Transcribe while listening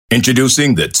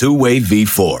Introducing the Two-Way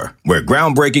V4, where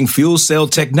groundbreaking fuel cell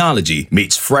technology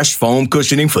meets fresh foam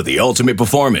cushioning for the ultimate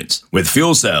performance. With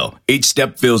Fuel Cell, each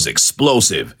step feels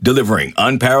explosive, delivering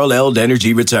unparalleled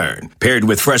energy return. Paired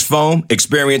with fresh foam,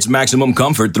 experience maximum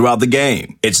comfort throughout the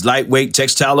game. Its lightweight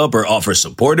textile upper offers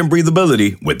support and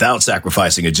breathability without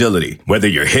sacrificing agility. Whether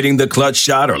you're hitting the clutch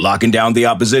shot or locking down the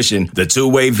opposition, the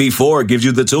Two-Way V4 gives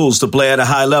you the tools to play at a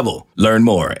high level. Learn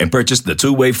more and purchase the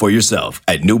Two-Way for yourself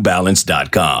at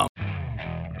newbalance.com.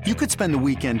 You could spend the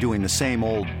weekend doing the same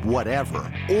old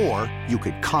whatever, or you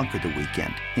could conquer the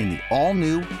weekend in the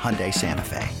all-new Hyundai Santa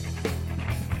Fe.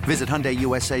 Visit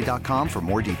HyundaiUSA.com for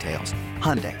more details.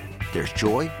 Hyundai, there's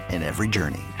joy in every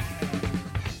journey.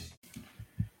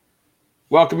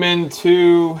 Welcome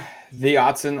into the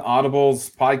Autzen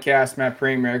Audibles podcast. Matt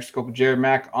Prehm, Eric Scope, Jared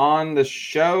Mack on the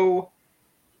show,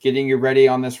 getting you ready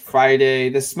on this Friday,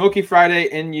 this smoky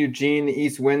Friday in Eugene. The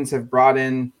east winds have brought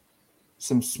in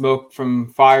some smoke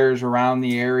from fires around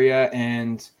the area,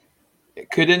 and it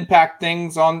could impact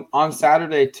things on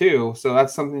Saturday too. So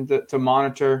that's something to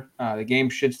monitor. The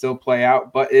game should still play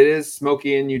out, but it is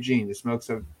smoky in Eugene. The smokes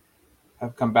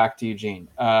have come back to Eugene.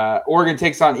 Oregon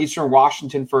takes on Eastern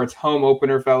Washington for its home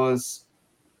opener, fellas.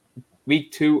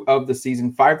 Week 2 of the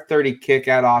season, 5:30 kick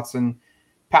at Autzen.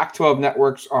 Pac-12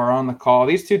 networks are on the call.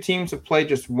 These two teams have played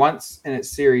just once in its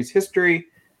series history.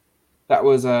 That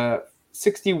was a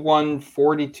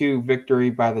 61-42 victory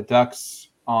by the Ducks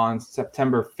on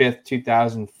September 5th,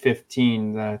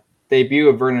 2015. The debut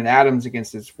of Vernon Adams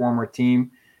against his former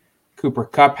team. Cooper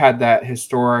Kupp had that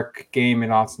historic game in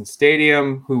Autzen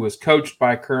Stadium, who was coached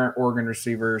by current Oregon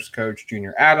receivers coach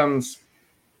Junior Adams.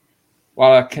 A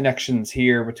lot of connections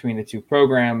here between the two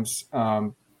programs.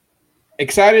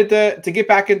 Excited to get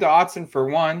back into Autzen for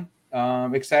one.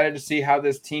 Excited to see how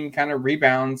this team kind of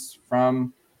rebounds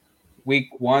from Week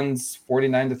 1's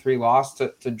 49-3 loss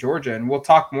to Georgia. And we'll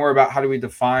talk more about how do we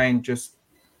define just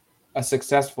a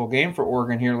successful game for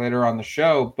Oregon here later on the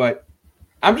show. But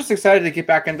I'm just excited to get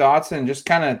back into Autzen and just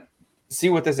kind of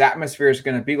see what this atmosphere is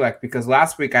going to be like, because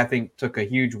last week I think took a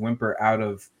huge whimper out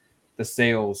of the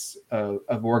sails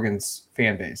of Oregon's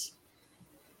fan base.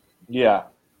 Yeah.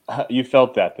 You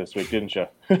felt that this week, didn't you?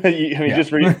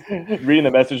 Just reading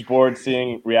the message board,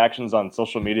 seeing reactions on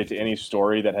social media to any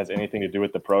story that has anything to do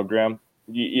with the program.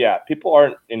 Yeah, people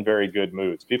aren't in very good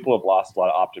moods. People have lost a lot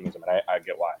of optimism, and I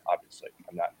get why. Obviously,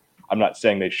 I'm not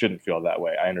saying they shouldn't feel that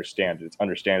way. I understand it. It's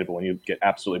understandable when you get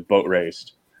absolutely boat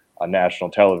raced on national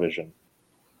television.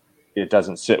 It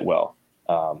doesn't sit well.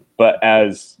 But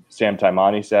as Sam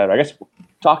Taimani said, I guess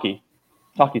Taki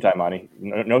Taimani,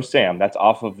 no Sam, that's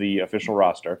off of the official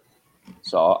roster.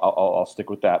 So I'll stick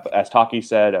with that. But as Taki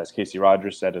said, as Casey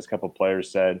Rogers said, as a couple of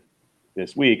players said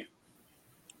this week,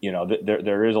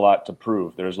 there is a lot to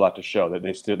prove. There's a lot to show that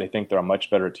they think they're a much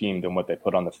better team than what they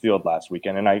put on the field last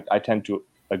weekend. And I tend to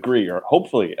agree, or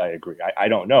hopefully I agree. I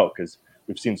don't know, because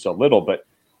we've seen so little, but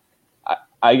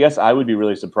I guess I would be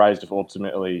really surprised if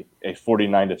ultimately a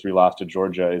 49-3 loss to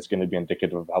Georgia is going to be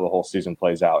indicative of how the whole season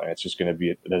plays out, and it's just going to be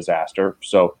a disaster.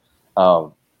 So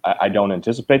I don't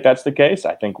anticipate that's the case.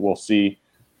 I think we'll see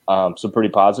some pretty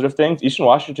positive things. Eastern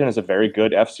Washington is a very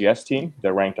good FCS team.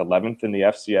 They're ranked 11th in the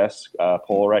FCS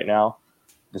poll right now.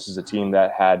 This is a team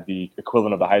that had the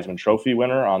equivalent of the Heisman Trophy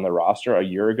winner on the roster a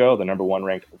year ago, the number 1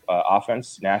 ranked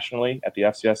offense nationally at the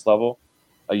FCS level.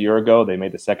 A year ago, they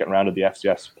made the second round of the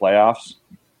FCS playoffs.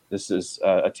 This is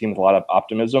a team with a lot of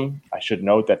optimism. I should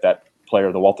note that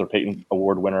player, the Walter Payton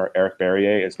Award winner, Eric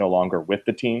Barrier, is no longer with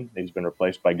the team. He's been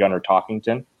replaced by Gunnar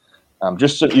Talkington.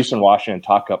 Just so Eastern Washington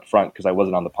talk up front, because I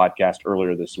wasn't on the podcast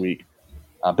earlier this week.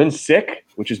 I've been sick,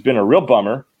 which has been a real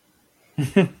bummer.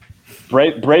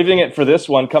 Braving it for this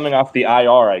one, coming off the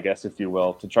IR, I guess, if you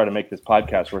will, to try to make this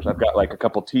podcast worse. I've got like a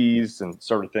couple teas and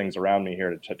sort of things around me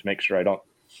here to make sure I don't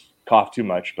cough too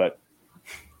much, but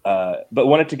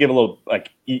wanted to give a little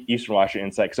like Eastern Washington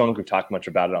insight, because I don't think we've talked much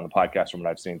about it on the podcast from what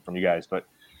I've seen from you guys. But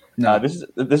this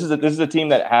is a team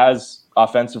that has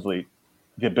offensively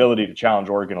the ability to challenge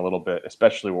Oregon a little bit,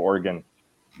 especially where Oregon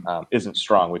isn't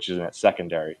strong, which is in its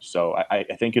secondary. So I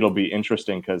think it'll be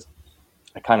interesting, because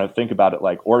I kind of think about it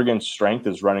like Oregon's strength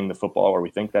is running the football, or we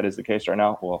think that is the case right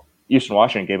now. Well, Eastern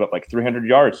Washington gave up like 300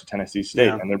 yards to Tennessee State,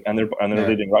 and their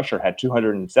leading rusher had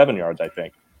 207 yards, I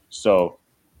think. So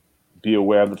be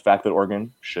aware of the fact that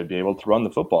Oregon should be able to run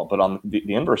the football. But on the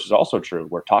inverse is also true,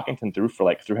 where Talkington threw for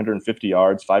like 350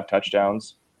 yards, 5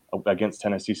 touchdowns against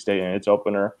Tennessee State in its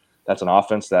opener. That's an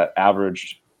offense that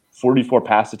averaged 44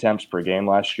 pass attempts per game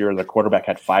last year. The quarterback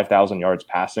had 5,000 yards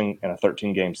passing in a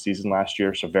 13-game season last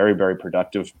year. So very, very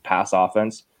productive pass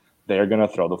offense. They are going to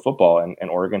throw the football, and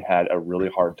Oregon had a really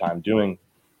hard time doing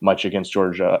much against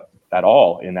Georgia at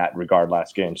all in that regard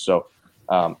last game. So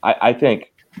I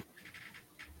think,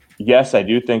 yes, I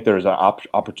do think there's an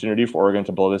opportunity for Oregon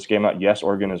to blow this game out. Yes,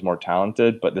 Oregon is more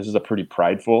talented, but this is a pretty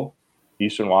prideful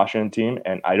Eastern Washington team,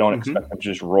 and I don't expect them to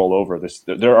just roll over this.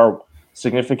 There are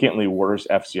significantly worse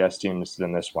FCS teams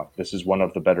than this one. This is one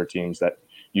of the better teams that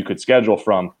you could schedule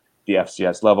from the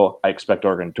FCS level. I expect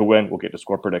Oregon to win. We'll get to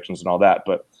score predictions and all that,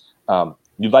 but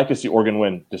you'd like to see Oregon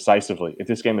win decisively. If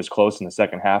this game is close in the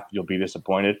second half, you'll be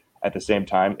disappointed. At the same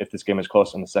time, if this game is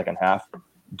close in the second half,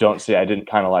 don't say I didn't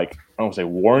kind of like, I don't want to say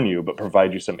warn you, but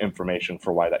provide you some information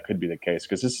for why that could be the case,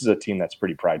 because this is a team that's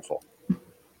pretty prideful.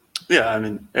 Yeah, I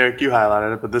mean, Eric, you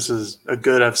highlighted it, but this is a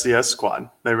good FCS squad.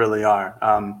 They really are.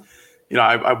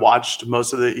 I watched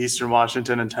most of the Eastern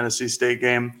Washington and Tennessee State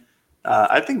game.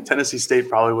 I think Tennessee State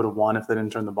probably would have won if they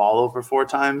didn't turn the ball over 4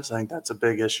 times. I think that's a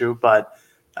big issue. But,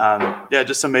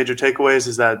 just some major takeaways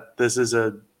is that this is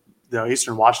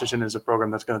Eastern Washington is a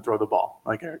program that's going to throw the ball,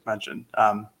 like Eric mentioned.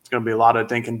 It's going to be a lot of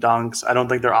dink and dunks. I don't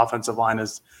think their offensive line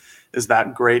is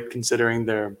that great, considering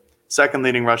their second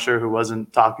leading rusher, who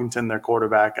wasn't Talkington, their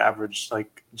quarterback, averaged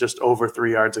like just over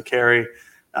 3 yards a carry.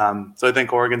 So I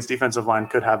think Oregon's defensive line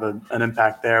could have an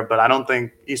impact there, but I don't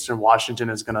think Eastern Washington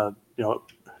is going to,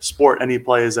 sport any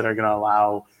plays that are going to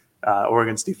allow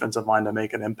Oregon's defensive line to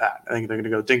make an impact. I think they're going to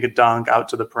go dink and dunk out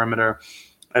to the perimeter.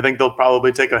 I think they'll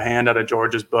probably take a hand out of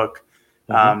Georgia's book.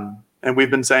 And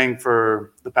we've been saying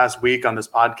for the past week on this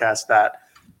podcast that,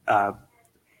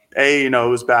 it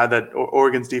was bad that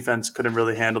Oregon's defense couldn't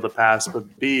really handle the pass,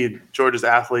 but B, Georgia's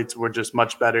athletes were just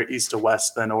much better east to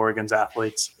west than Oregon's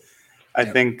athletes. I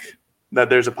think that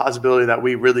there's a possibility that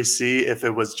we really see if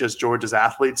it was just Georgia's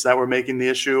athletes that were making the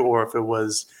issue, or if it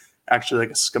was actually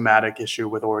like a schematic issue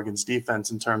with Oregon's defense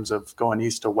in terms of going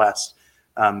east to west.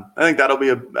 I think that'll be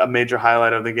a major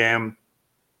highlight of the game.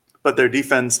 But their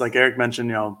defense, like Eric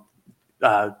mentioned,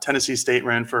 Tennessee State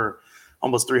ran for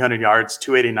almost 300 yards,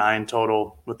 289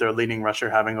 total, with their leading rusher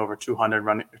having over 200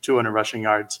 rushing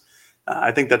yards.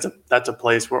 I think that's a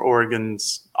place where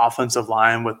Oregon's offensive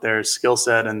line, with their skill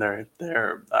set and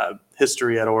their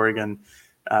history at Oregon,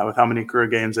 with how many career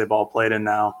games they've all played in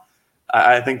now,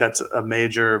 I think that's a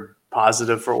major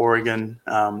positive for Oregon.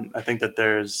 I think that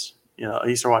there's,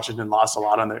 Eastern Washington lost a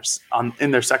lot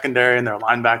in their secondary and their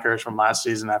linebackers from last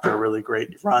season after a really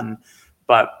great run,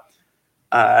 but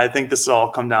I think this will all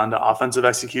come down to offensive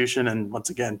execution and, once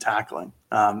again, tackling.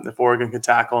 If Oregon can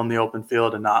tackle in the open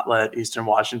field and not let Eastern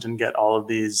Washington get all of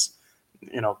these,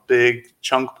 big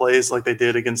chunk plays like they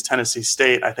did against Tennessee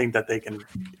State, I think that they can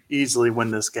easily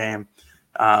win this game.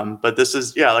 But this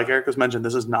is, like Eric was mentioned,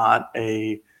 this is not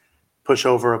a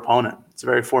pushover opponent. It's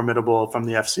very formidable from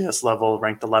the FCS level,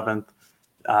 ranked 11th.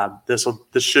 This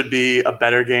should be a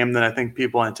better game than I think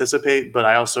people anticipate, but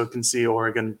I also can see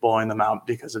Oregon blowing them out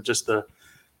because of just the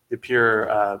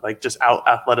pure just out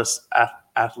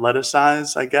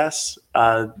athleticize, I guess,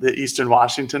 the Eastern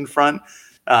Washington front.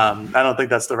 I don't think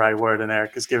that's the right word, and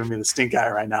Eric is giving me the stink eye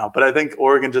right now. But I think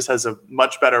Oregon just has a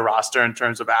much better roster in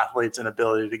terms of athletes and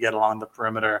ability to get along the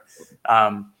perimeter.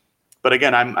 But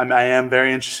again, I am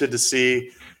very interested to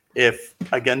see if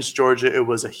against Georgia it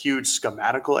was a huge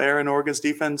schematical error in Oregon's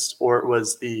defense, or it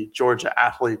was the Georgia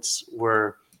athletes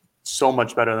were so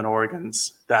much better than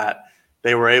Oregon's that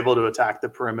they were able to attack the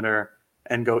perimeter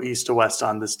and go east to west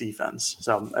on this defense.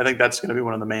 So I think that's going to be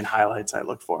one of the main highlights I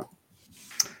look for.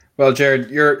 Well, Jared,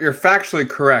 you're factually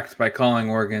correct by calling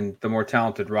Oregon the more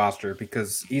talented roster,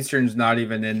 because Eastern's not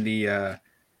even in the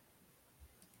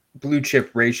blue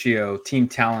chip ratio team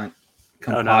talent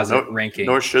composite ranking.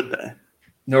 Nor should they.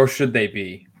 Nor should they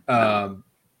be.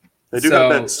 They do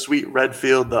have that sweet red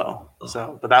field, though.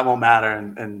 But that won't matter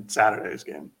in Saturday's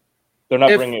game. They're not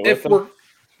bringing it with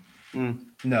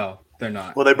them? No, they're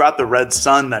not. Well, they brought the red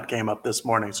sun that came up this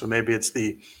morning, so maybe it's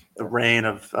the reign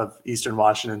of Eastern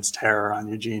Washington's terror on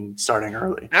Eugene starting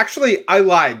early. Actually, I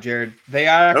lied, Jared. They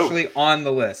are actually on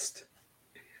the list.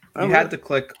 You had to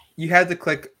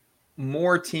click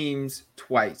more teams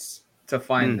twice to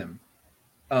find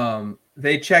them.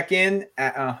 They check in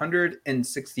at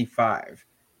 165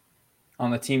 on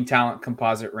the team talent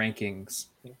composite rankings,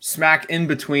 smack in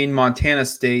between Montana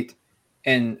State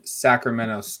and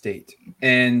Sacramento State.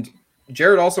 And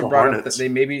Jared also brought up that they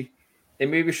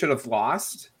maybe should have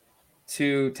lost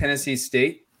to Tennessee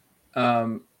State.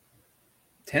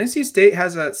 Tennessee State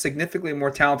has a significantly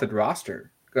more talented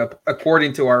roster,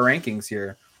 according to our rankings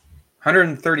here.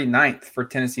 139th for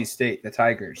Tennessee State, the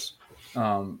Tigers.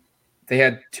 They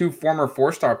had 2 former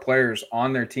 4-star players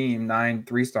on their team, 9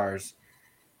 3-stars.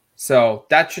 So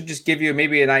that should just give you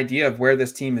maybe an idea of where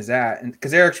this team is at. And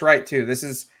because Eric's right too, this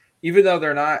is even though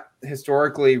they're not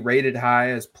historically rated high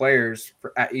as players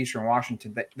at Eastern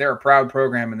Washington, they're a proud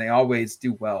program and they always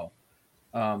do well.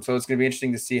 So it's going to be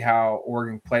interesting to see how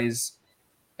Oregon plays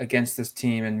against this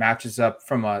team and matches up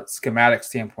from a schematic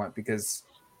standpoint, because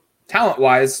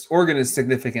talent-wise, Oregon is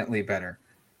significantly better.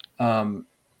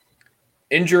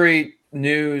 Injury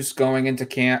news going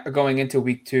into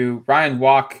week 2. Ryan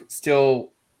Walk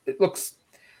still, it looks,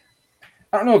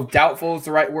 I don't know if doubtful is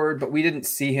the right word, but we didn't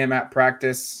see him at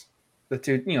practice the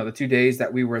 2 days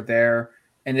that we were there,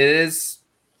 and it is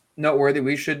noteworthy.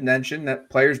 We should mention that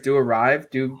players do arrive,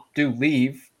 do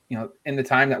leave, in the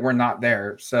time that we're not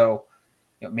there. So,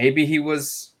 maybe he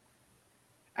was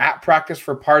at practice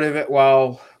for part of it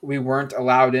while we weren't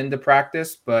allowed into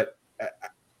practice, but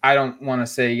I don't want to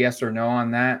say yes or no on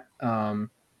that.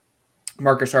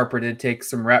 Marcus Harper did take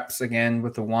some reps again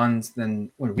with the ones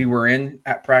than when we were in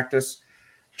at practice.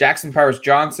 Jackson Powers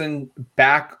Johnson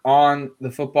back on the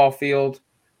football field,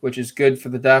 which is good for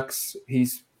the Ducks.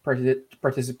 He's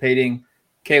participating.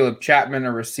 Caleb Chapman,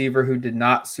 a receiver who did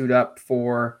not suit up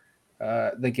for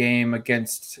the game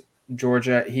against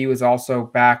Georgia, he was also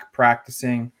back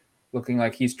practicing, looking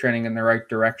like he's trending in the right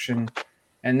direction.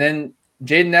 And then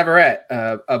Jaden Everett,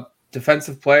 a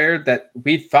defensive player that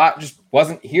we thought just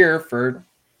wasn't here for,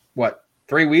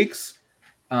 3 weeks?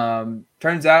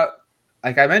 Turns out,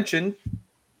 like I mentioned,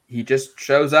 he just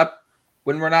shows up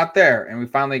when we're not there, and we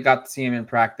finally got to see him in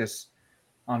practice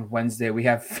on Wednesday. We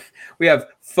have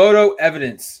photo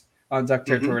evidence on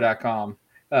DuckTerritory.com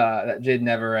that Jaden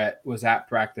Everett was at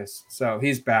practice, so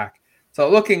he's back. So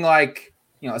looking like,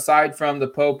 aside from the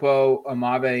Popo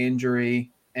Amabe injury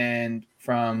and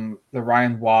from the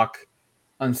Ryan Walk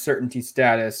uncertainty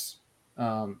status,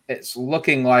 it's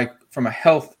looking like, from a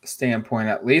health standpoint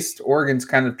at least, Oregon's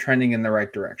kind of trending in the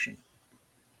right direction.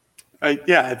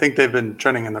 I think they've been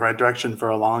trending in the right direction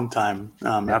for a long time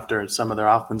after some of their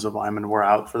offensive linemen were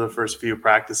out for the first few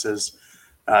practices.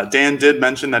 Dan did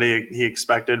mention that he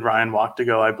expected Ryan Walk to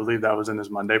go. I believe that was in his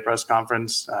Monday press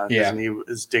conference. His knee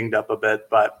is dinged up a bit.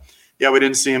 But, we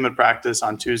didn't see him at practice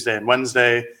on Tuesday and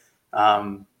Wednesday.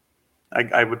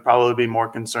 I would probably be more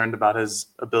concerned about his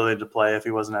ability to play if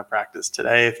he wasn't at practice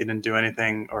today, if he didn't do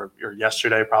anything, or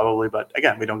yesterday probably. But,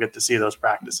 again, we don't get to see those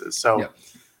practices. So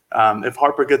if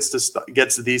Harper gets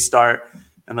the start,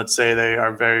 and let's say they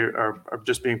are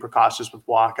just being precautious with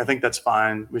Walk, I think that's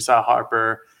fine. We saw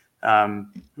Harper,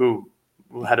 who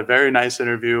had a very nice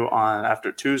interview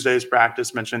after Tuesday's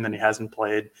practice, mentioning that he hasn't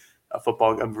played a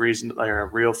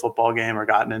real football game or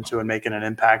gotten into and making an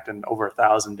impact in over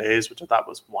 1,000 days, which I thought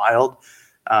was wild.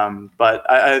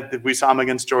 But we saw him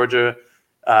against Georgia.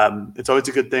 It's always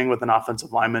a good thing with an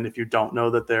offensive lineman if you don't know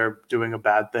that they're doing a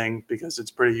bad thing, because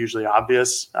it's pretty usually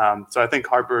obvious. So I think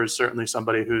Harper is certainly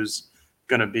somebody who's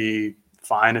going to be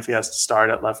fine if he has to start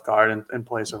at left guard in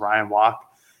place of Ryan Walk.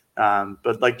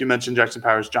 But like you mentioned, Jackson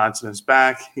Powers Johnson is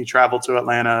back. He traveled to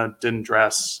Atlanta, didn't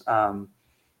dress,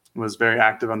 was very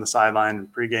active on the sideline in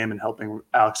pregame and helping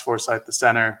Alex Forsythe, the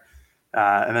center.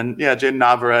 And then, Jaden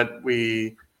Everett,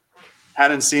 we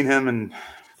hadn't seen him in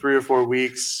 3 or 4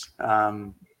 weeks.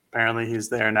 Apparently he's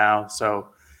there now. So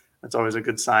that's always a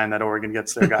good sign that Oregon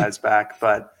gets their guys back.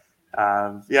 But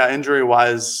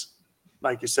injury-wise,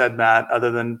 like you said, Matt,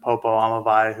 other than Popo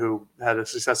Aumavae, who had a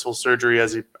successful surgery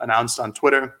as he announced on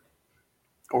Twitter,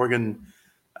 Oregon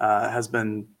has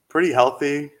been pretty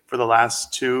healthy for the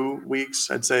last 2 weeks,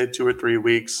 I'd say 2 or 3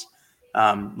 weeks.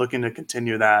 Looking to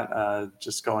continue that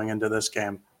just going into this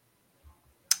game.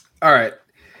 All right.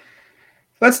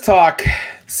 Let's talk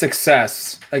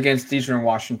success against Eastern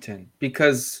Washington,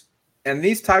 because in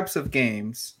these types of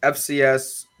games,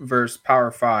 FCS versus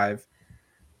Power 5,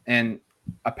 and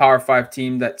a Power 5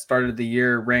 team that started the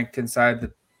year ranked inside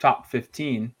the top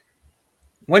 15,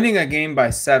 winning a game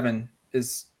by 7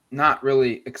 is not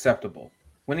really acceptable.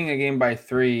 Winning a game by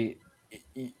 3,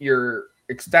 you're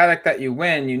ecstatic that you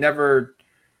win. You never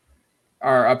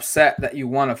are upset that you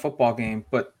won a football game,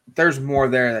 but there's more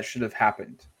there that should have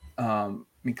happened.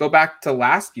 Go back to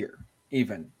last year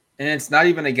even, and it's not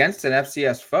even against an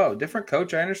FCS foe. Different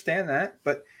coach, I understand that,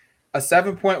 but a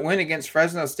 7-point win against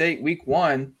Fresno State week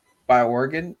 1 by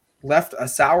Oregon left a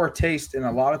sour taste in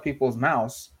a lot of people's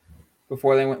mouths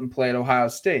before they went and played Ohio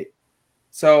State.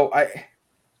 So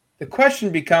the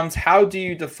question becomes, how do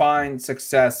you define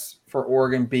success for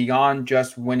Oregon beyond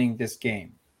just winning this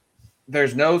game?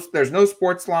 There's no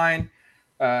sports line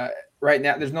right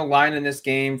now. There's no line in this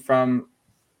game from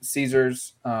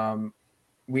Caesars.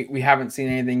 We haven't seen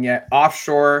anything yet.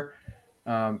 Offshore,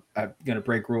 I'm going to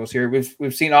break rules here.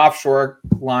 We've seen offshore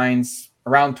lines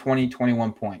around 20,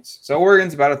 21 points. So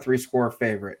Oregon's about a 3-score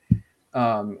favorite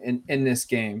in this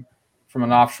game. from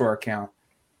an offshore account.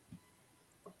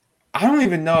 I don't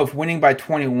even know if winning by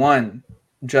 21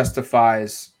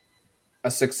 justifies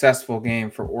a successful game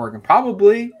for Oregon.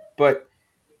 Probably, but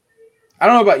I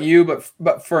don't know about you,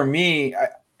 but for me,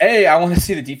 I want to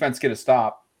see the defense get a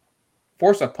stop,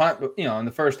 force a punt, in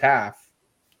the first half,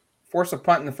 force a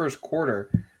punt in the first quarter.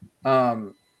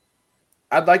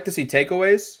 I'd like to see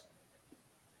takeaways,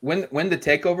 win the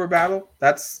takeover battle.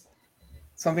 That's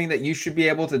something that you should be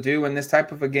able to do in this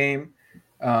type of a game.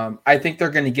 I think they're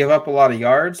going to give up a lot of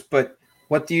yards, but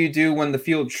what do you do when the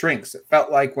field shrinks? It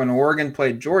felt like when Oregon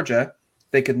played Georgia,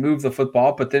 they could move the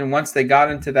football, but then once they got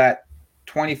into that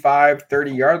 25,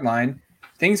 30-yard line,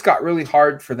 things got really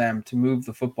hard for them to move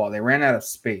the football. They ran out of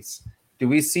space. Do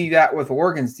we see that with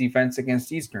Oregon's defense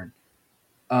against Eastern?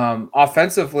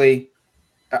 Defensively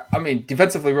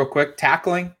real quick,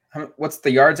 tackling, what's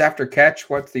the yards after catch?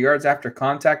 What's the yards after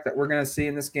contact that we're going to see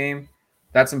in this game?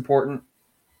 That's important.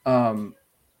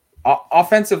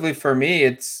 Offensively, for me,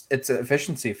 it's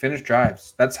efficiency, finish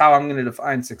drives. That's how I'm going to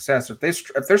define success.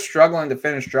 If they're struggling to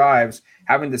finish drives,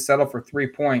 having to settle for 3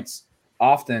 points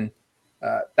often,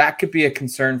 that could be a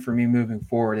concern for me moving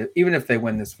forward, even if they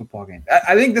win this football game.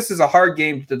 I think this is a hard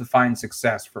game to define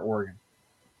success for Oregon.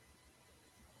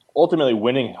 Ultimately,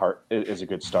 winning is a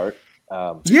good start.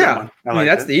 That's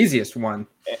the easiest one.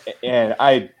 And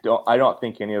I don't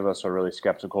think any of us are really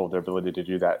skeptical of their ability to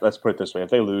do that. Let's put it this way: if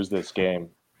they lose this game,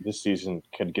 this season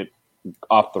could get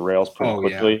off the rails pretty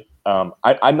quickly. Yeah.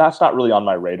 That's not really on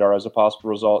my radar as a possible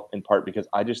result, in part because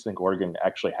I just think Oregon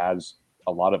actually has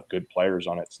a lot of good players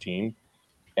on its team.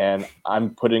 And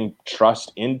I'm putting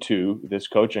trust into this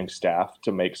coaching staff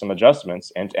to make some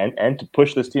adjustments and to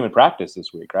push this team in practice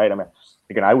this week, right? I mean,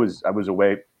 again, I was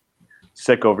away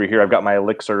sick over here. I've got my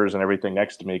elixirs and everything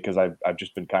next to me because I've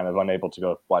just been kind of unable to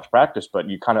go watch practice. But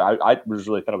I was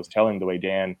really thought I was telling the way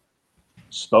Dan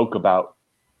spoke about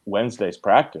Wednesday's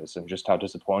practice and just how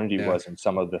disappointed he was in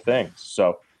some of the things.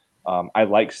 So I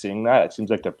like seeing that. It seems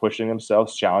like they're pushing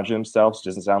themselves, challenging themselves. It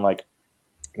doesn't sound like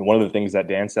one of the things that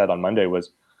Dan said on Monday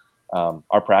was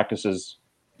our practices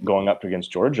going up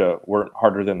against Georgia weren't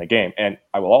harder than the game. And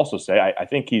I will also say, I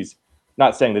think he's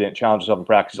not saying they didn't challenge themselves in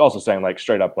practice. He's also saying, like,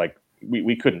 straight up, like,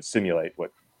 we couldn't simulate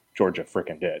what Georgia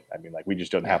freaking did. I mean, like, we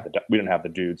just don't have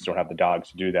the dudes, don't have the dogs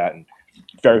to do that. And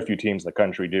very few teams in the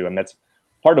country do. And that's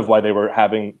part of why they were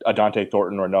having a Dante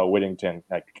Thornton or Noah Whittington,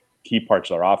 like key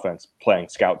parts of their offense, playing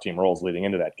scout team roles leading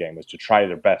into that game, was to try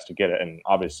their best to get it. And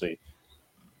obviously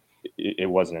it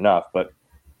wasn't enough. But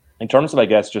in terms of, I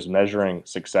guess, just measuring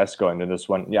success going into this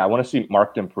one, I want to see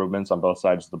marked improvements on both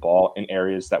sides of the ball in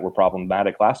areas that were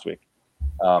problematic last week.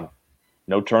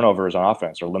 No turnovers on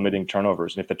offense or limiting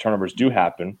turnovers. And if the turnovers do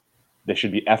happen, they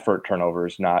should be effort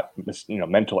turnovers, not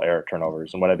mental error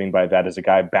turnovers. And what I mean by that is a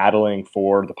guy battling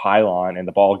for the pylon and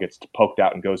the ball gets poked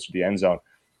out and goes to the end zone.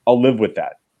 I'll live with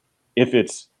that. If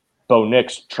it's Bo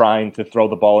Nix trying to throw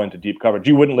the ball into deep coverage,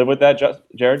 you wouldn't live with that,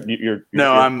 Jared?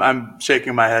 I'm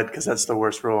shaking my head because that's the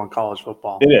worst rule in college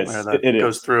football. It is. It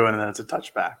goes through and then it's a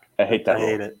touchback. I hate that. I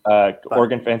hate it.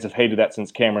 Oregon fans have hated that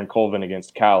since Cameron Colvin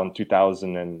against Cal in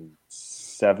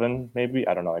 2007, maybe.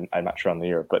 I don't know. I'm not sure on the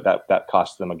year, but that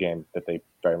cost them a game that they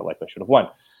very likely should have won.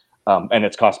 And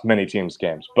it's cost many teams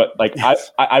games. But like,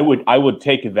 yes. I would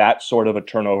take that sort of a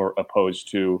turnover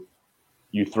opposed to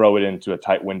you throw it into a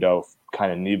tight window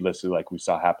kind of needlessly, like we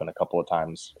saw happen a couple of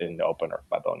times in the opener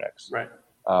by Bo Nix. Right.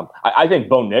 I think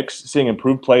Bo Nix seeing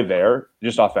improved play there,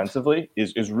 just offensively,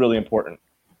 is really important.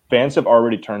 Fans have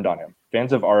already turned on him.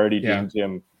 Fans have already deemed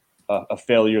him a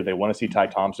failure. They want to see Ty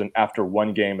Thompson after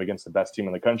one game against the best team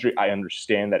in the country. I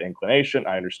understand that inclination.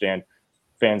 I understand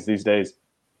fans these days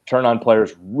turn on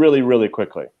players really, really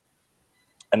quickly.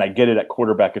 And I get it at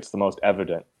quarterback. It's the most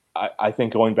evident. I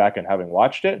think going back and having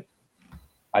watched it,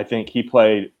 I think he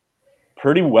played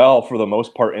pretty well for the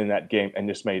most part in that game and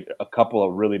just made a couple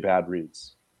of really bad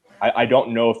reads. I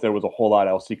don't know if there was a whole lot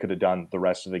else he could have done the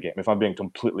rest of the game, if I'm being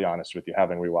completely honest with you,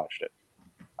 having rewatched it.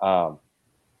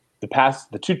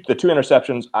 The two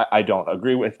interceptions, I don't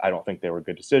agree with. I don't think they were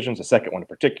good decisions. The second one in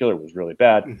particular was really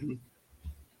bad.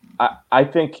 Mm-hmm. I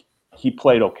think he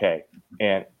played okay,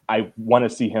 and I want to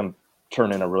see him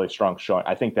turn in a really strong showing.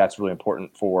 I think that's really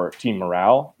important for team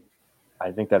morale.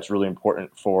 I think that's really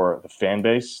important for the fan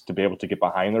base to be able to get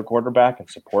behind their quarterback and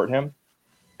support him.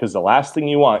 Because the last thing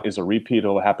you want is a repeat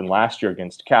of what happened last year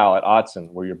against Cal at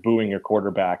Autzen, where you're booing your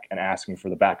quarterback and asking for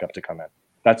the backup to come in.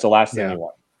 That's the last thing you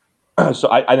want.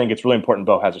 So I think it's really important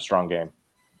Bo has a strong game,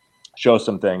 shows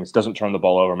some things, doesn't turn the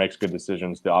ball over, makes good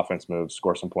decisions, the offense moves,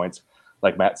 scores some points.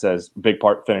 Like Matt says, big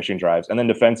part finishing drives. And then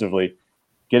defensively,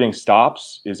 getting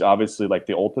stops is obviously like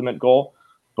the ultimate goal.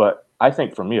 But I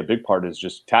think for me, a big part is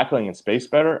just tackling in space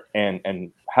better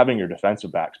and having your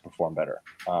defensive backs perform better.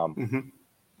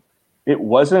 It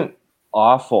wasn't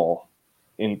awful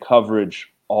in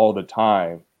coverage all the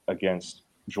time against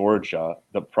Georgia.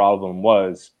 The problem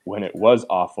was when it was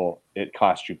awful, it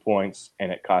cost you points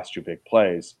and it cost you big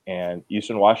plays. And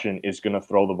Eastern Washington is going to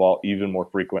throw the ball even more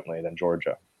frequently than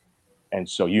Georgia. And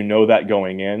so that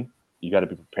going in, you got to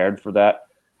be prepared for that.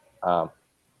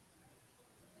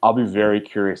 I'll be very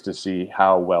curious to see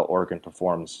how well Oregon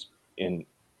performs in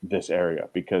this area,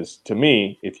 because to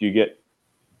me, if you get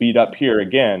beat up here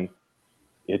again,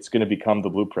 it's going to become the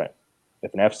blueprint.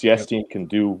 If an FCS team can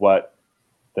do what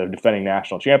the defending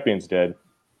national champions did,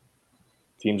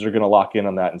 teams are going to lock in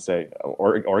on that and say,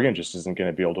 Oregon just isn't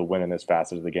going to be able to win in this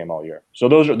facet of the game all year. So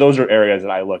those are areas that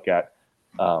I look at.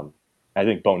 I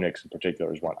think Bo Nix in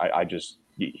particular is one.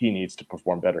 He needs to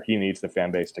perform better. He needs the fan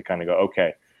base to kind of go,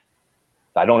 okay,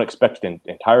 I don't expect the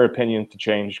entire opinion to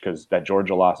change, because that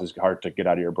Georgia loss is hard to get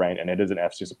out of your brain, and it is an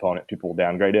FCS opponent. People will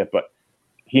downgrade it, but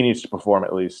he needs to perform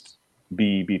at least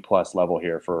B+ level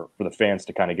here for the fans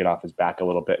to kind of get off his back a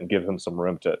little bit and give him some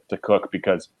room to cook,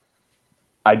 because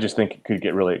I just think it could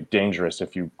get really dangerous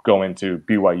if you go into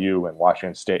BYU and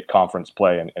Washington State conference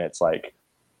play and it's like,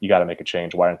 you got to make a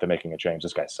change. Why aren't they making a change?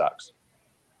 This guy sucks.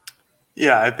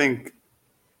 Yeah, I think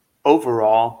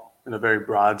overall, in a very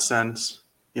broad sense,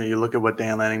 you look at what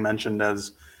Dan Lanning mentioned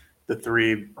as the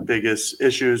three biggest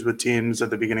issues with teams at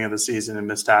the beginning of the season: and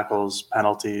missed tackles,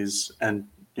 penalties, and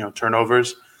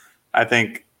turnovers. I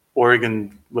think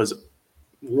Oregon was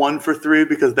 1 for 3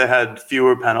 because they had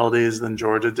fewer penalties than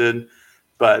Georgia did,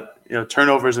 but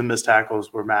turnovers and missed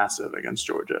tackles were massive against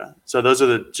Georgia. So those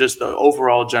are just the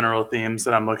overall general themes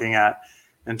that I'm looking at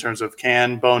in terms of,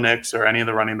 can Bo Nix or any of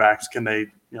the running backs, can they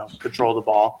control the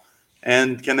ball?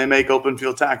 And can they make open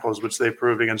field tackles, which they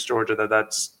proved against Georgia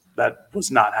that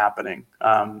was not happening.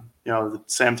 Sam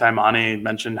Taimani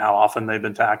mentioned how often they've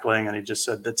been tackling, and he just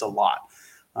said that's a lot.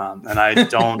 And I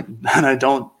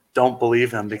don't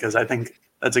believe him, because I think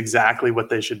that's exactly what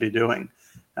they should be doing.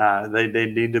 They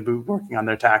need to be working on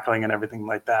their tackling and everything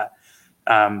like that.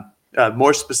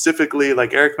 More specifically,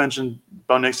 like Eric mentioned,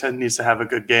 Bo Nix needs to have a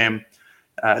good game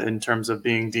in terms of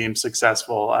being deemed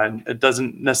successful. And it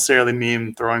doesn't necessarily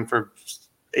mean throwing for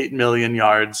 8 million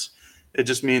yards. It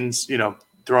just means,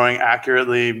 throwing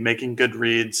accurately, making good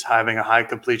reads, having a high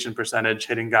completion percentage,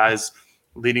 hitting guys,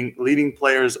 leading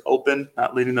players open,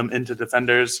 not leading them into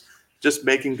defenders, just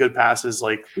making good passes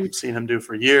like we've seen him do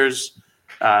for years.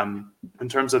 In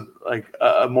terms of like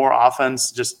a more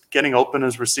offense, just getting open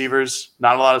as receivers,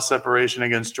 not a lot of separation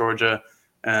against Georgia.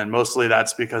 And mostly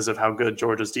that's because of how good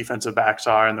Georgia's defensive backs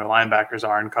are and their linebackers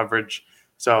are in coverage.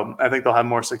 So I think they'll have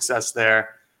more success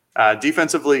there.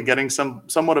 Defensively, getting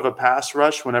somewhat of a pass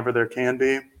rush whenever there can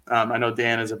be. I know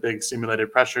Dan is a big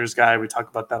simulated pressures guy. We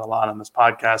talk about that a lot on this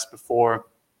podcast before,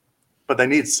 but they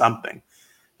need something.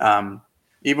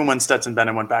 Even when Stetson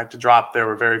Bennett went back to drop, there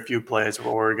were very few plays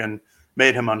where Oregon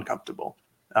made him uncomfortable.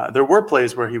 There were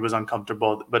plays where he was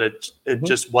uncomfortable, but it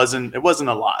just wasn't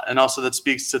a lot. And also that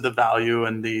speaks to the value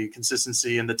and the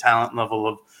consistency and the talent level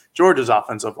of Georgia's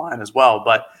offensive line as well.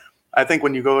 But I think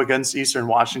when you go against Eastern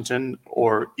Washington,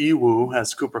 or EWU,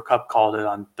 as Cooper Kupp called it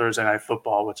on Thursday Night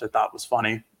Football, which I thought was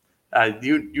funny,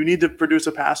 you need to produce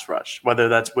a pass rush, whether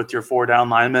that's with your 4 down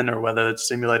linemen or whether it's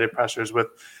simulated pressures with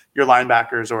your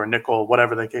linebackers or a nickel,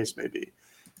 whatever the case may be.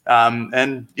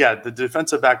 The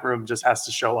defensive back room just has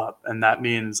to show up. And that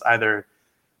means either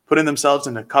putting themselves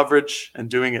into coverage and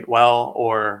doing it well,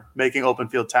 or making open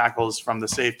field tackles from the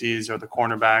safeties or the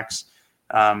cornerbacks.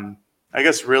 I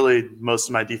guess really most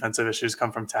of my defensive issues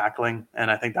come from tackling.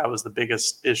 And I think that was the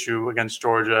biggest issue against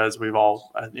Georgia, as we've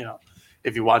all,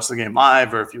 if you watch the game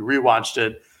live or if you rewatched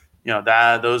it,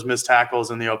 those missed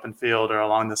tackles in the open field or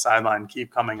along the sideline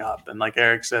keep coming up. And like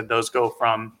Eric said, those go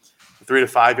from a 3 to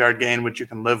 5 yard gain, which you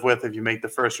can live with if you make the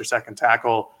first or second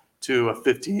tackle, to a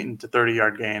 15 to 30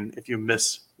 yard gain if you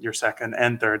miss your second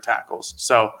and third tackles.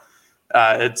 So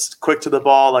it's quick to the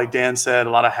ball, like Dan said, a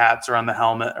lot of hats are on the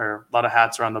helmet, or a lot of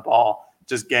hats are on the ball,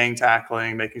 just gang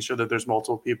tackling, making sure that there's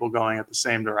multiple people going at the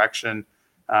same direction.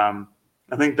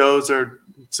 I think those are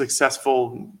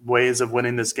successful ways of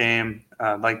winning this game.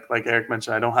 Like Eric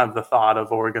mentioned, I don't have the thought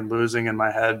of Oregon losing in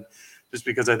my head, just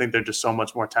because I think they're just so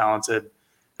much more talented.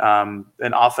 And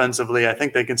offensively, I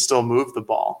think they can still move the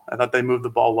ball. I thought they moved the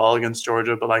ball well against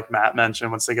Georgia, but like Matt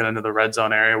mentioned, once they get into the red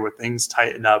zone area where things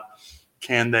tighten up,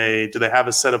 do they have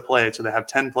a set of plays? Do they have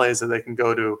 10 plays that they can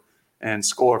go to and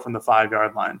score from the 5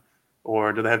 yard line?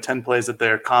 Or do they have 10 plays that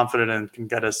they're confident in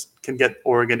can get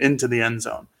Oregon into the end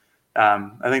zone?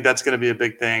 I think that's going to be a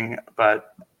big thing,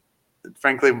 but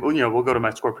frankly, we'll go to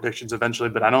my score predictions eventually,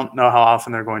 but I don't know how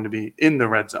often they're going to be in the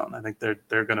red zone. I think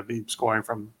they're going to be scoring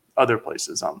from other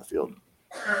places on the field.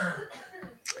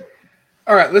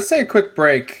 All right, let's take a quick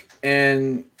break.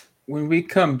 And when we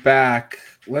come back,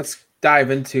 let's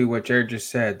dive into what Jared just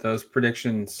said, those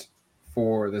predictions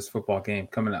for this football game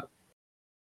coming up.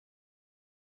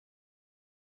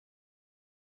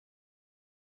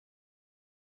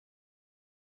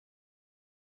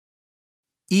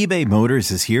 eBay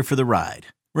Motors is here for the ride.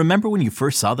 Remember when you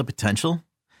first saw the potential?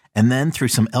 And then through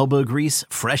some elbow grease,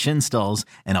 fresh installs,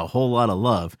 and a whole lot of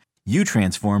love, you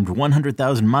transformed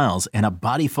 100,000 miles and a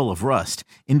body full of rust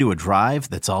into a drive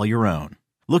that's all your own.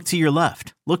 Look to your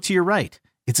left. Look to your right.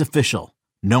 It's official.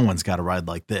 No one's got a ride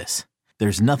like this.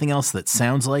 There's nothing else that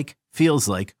sounds like, feels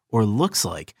like, or looks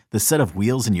like the set of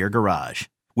wheels in your garage.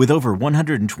 With over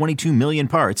 122 million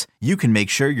parts, you can make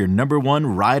sure your number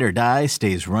one ride or die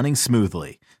stays running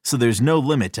smoothly. So there's no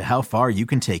limit to how far you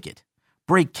can take it.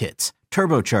 Brake kits,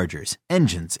 turbochargers,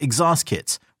 engines, exhaust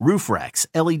kits, roof racks,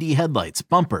 LED headlights,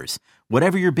 bumpers,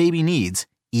 whatever your baby needs,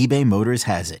 eBay Motors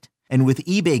has it. And with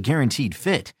eBay Guaranteed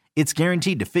Fit, it's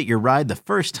guaranteed to fit your ride the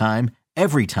first time,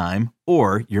 every time,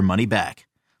 or your money back.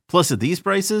 Plus at these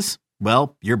prices,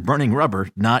 well, you're burning rubber,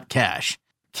 not cash.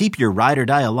 Keep your ride or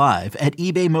die alive at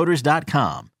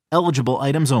ebaymotors.com. Eligible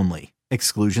items only.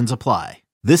 Exclusions apply.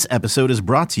 This episode is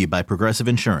brought to you by Progressive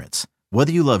Insurance.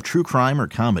 Whether you love true crime or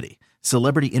comedy,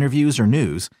 celebrity interviews or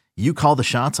news, you call the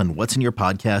shots on what's in your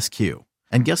podcast queue.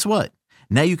 And guess what?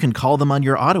 Now you can call them on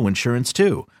your auto insurance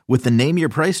too with the Name Your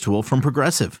Price tool from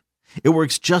Progressive. It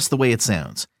works just the way it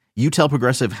sounds. You tell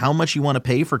Progressive how much you want to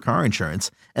pay for car insurance,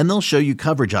 and they'll show you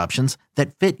coverage options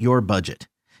that fit your budget.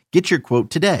 Get your quote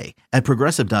today at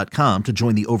Progressive.com to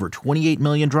join the over 28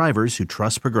 million drivers who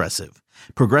trust Progressive.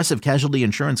 Progressive Casualty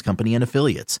Insurance Company and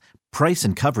Affiliates. Price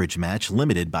and coverage match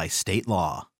limited by state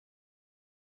law.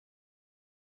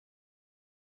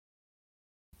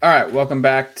 All right, welcome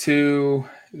back to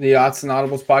the Odds and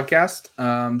Audibles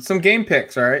podcast. Some game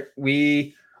picks, all right?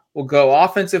 We will go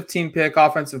offensive team pick,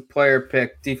 offensive player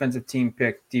pick, defensive team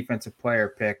pick, defensive player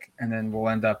pick, and then we'll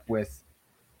end up with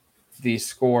the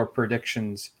score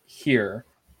predictions here.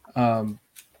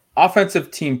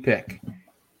 Offensive team pick.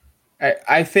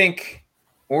 I think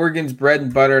Oregon's bread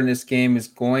and butter in this game is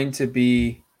going to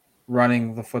be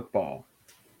running the football.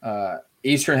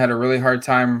 Eastern had a really hard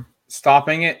time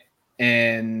stopping it,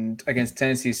 and against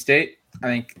Tennessee State, I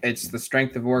think it's the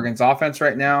strength of Oregon's offense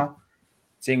right now,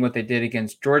 seeing what they did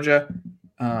against Georgia.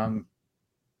 And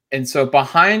so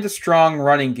behind a strong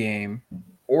running game,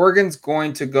 Oregon's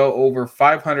going to go over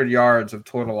 500 yards of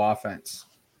total offense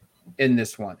in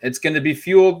this one. It's going to be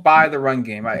fueled by the run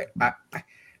game.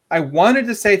 I wanted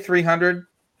to say 300,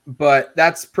 but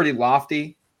that's pretty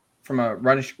lofty from a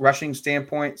rushing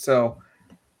standpoint. So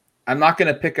I'm not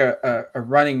going to pick a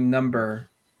running number,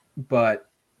 but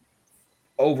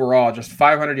overall, just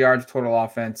 500 yards total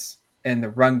offense, and the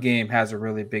run game has a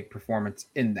really big performance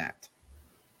in that.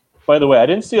 By the way, I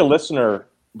didn't see a listener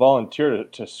volunteer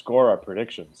to score our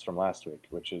predictions from last week,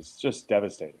 which is just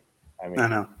devastating. I mean, I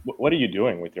know. What are you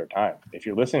doing with your time? If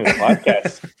you're listening to the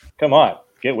podcast, come on,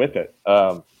 get with it.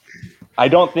 I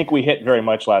don't think we hit very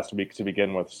much last week to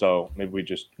begin with, so maybe we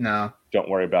just don't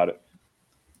worry about it.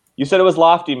 You said it was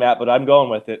lofty, Matt, but I'm going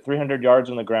with it. 300 yards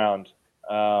on the ground.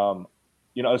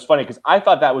 It was funny because I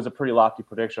thought that was a pretty lofty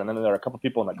prediction. And then there are a couple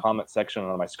people in the comment section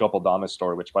on my Scopeldamus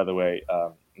story, which, by the way,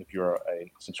 if you're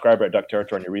a subscriber at Duck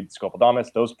Territory and you read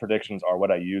Scopeldamus, those predictions are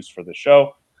what I use for the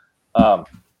show. I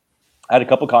had a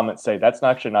couple comments say that's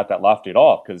actually not that lofty at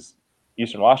all because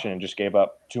Eastern Washington just gave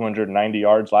up 290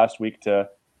 yards last week to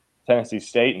Tennessee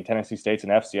State, and Tennessee State's an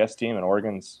FCS team, and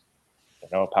Oregon's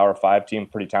a Power 5 team,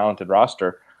 pretty talented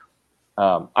roster.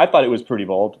 I thought it was pretty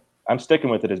bold. I'm sticking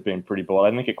with it as being pretty bold.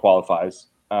 I think it qualifies.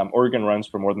 Oregon runs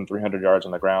for more than 300 yards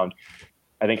on the ground.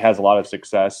 I think has a lot of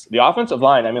success. The offensive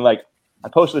line, I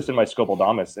posted this in my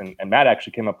Scopeldamus, and Matt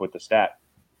actually came up with the stat.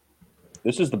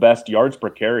 This is the best yards per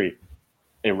carry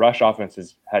a rush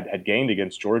offense had gained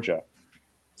against Georgia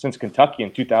since Kentucky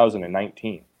in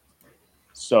 2019.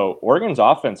 So Oregon's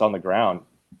offense on the ground,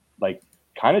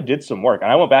 kind of did some work.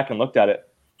 And I went back and looked at it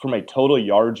from a total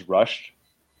yards rushed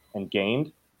and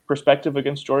gained perspective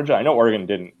against Georgia. I know Oregon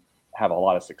didn't have a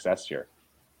lot of success here,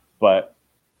 but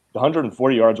the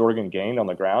 140 yards Oregon gained on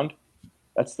the ground,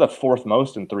 that's the fourth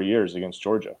most in 3 years against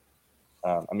Georgia.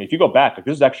 If you go back,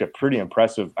 this is actually a pretty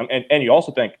impressive. And you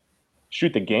also think,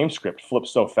 shoot, the game script flipped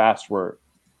so fast where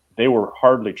they were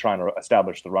hardly trying to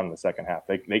establish the run in the second half.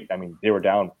 They were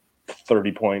down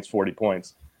 30 points, 40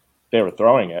 points. They were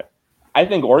throwing it. I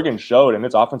think Oregon showed, and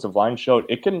its offensive line showed,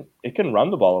 it can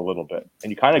run the ball a little bit. And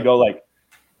you kind of go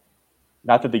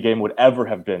Not that the game would ever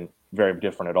have been very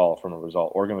different at all from a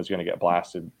result. Oregon was going to get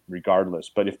blasted regardless.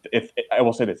 But if I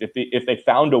will say this, if they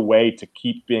found a way to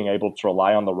keep being able to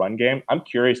rely on the run game, I'm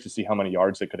curious to see how many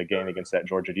yards they could have gained against that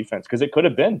Georgia defense, because it could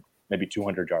have been maybe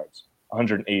 200 yards,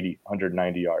 180,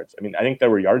 190 yards. I mean, I think there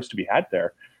were yards to be had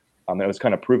there. That was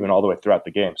kind of proven all the way throughout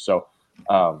the game. So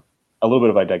a little bit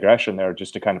of a digression there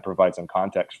just to kind of provide some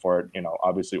context for it. You know,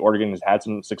 obviously Oregon has had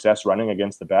some success running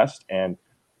against the best, and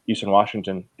Eastern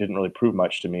Washington didn't really prove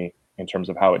much to me in terms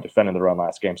of how it defended the run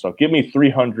last game. So give me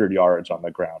 300 yards on the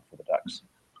ground for the Ducks.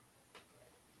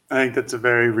 I think that's a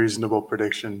very reasonable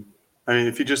prediction. I mean,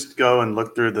 if you just go and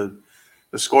look through the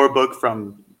scorebook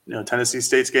from Tennessee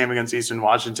State's game against Eastern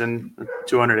Washington,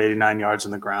 289 yards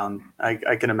on the ground.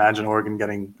 I can imagine Oregon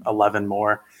getting 11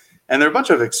 more. And there are a bunch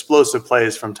of explosive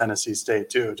plays from Tennessee State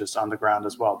too, just on the ground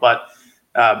as well. But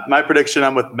my prediction,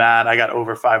 I'm with Matt. I got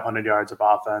over 500 yards of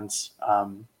offense. I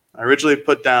originally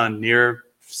put down near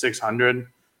 600,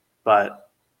 but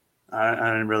I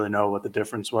didn't really know what the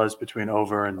difference was between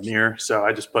over and near, so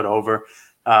I just put over.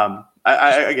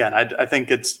 I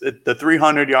think it's the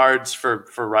 300 yards for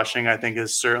rushing, I think,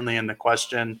 is certainly in the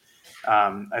question.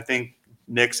 I think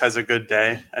Nix has a good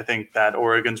day. I think that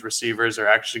Oregon's receivers are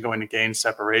actually going to gain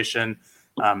separation.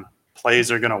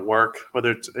 Plays are going to work,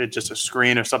 whether it's just a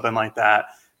screen or something like that.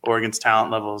 Oregon's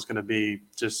talent level is going to be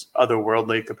just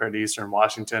otherworldly compared to Eastern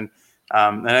Washington.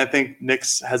 And I think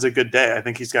Nix has a good day. I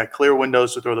think he's got clear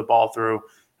windows to throw the ball through.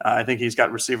 I think he's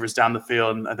got receivers down the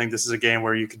field. And I think this is a game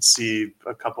where you could see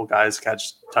a couple guys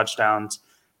catch touchdowns.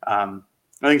 I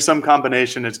think some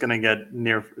combination is going to get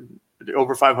near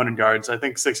over 500 yards. I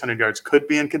think 600 yards could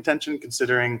be in contention,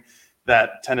 considering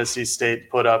that Tennessee State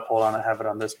put up, hold on, I have it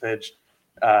on this page,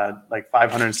 like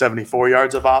 574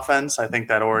 yards of offense. I think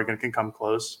that Oregon can come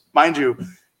close. Mind you,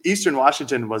 Eastern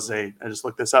Washington was I just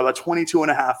looked this up, a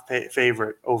 22.5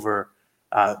 favorite over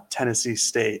Tennessee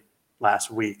State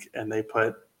last week. And they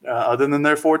put, other than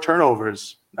their 4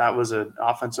 turnovers, that was an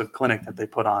offensive clinic that they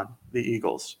put on the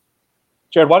Eagles.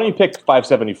 Jared, why don't you pick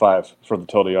 575 for the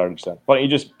total yardage then? Why don't you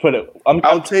just put it?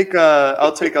 I'll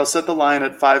set the line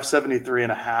at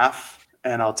 573.5,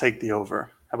 and I'll take the over.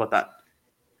 How about that?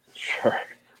 Sure.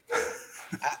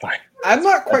 I'm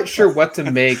not quite sure what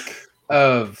to make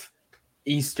of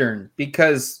Eastern,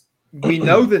 because we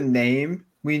know the name,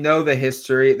 we know the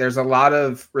history. There's a lot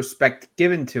of respect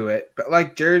given to it, but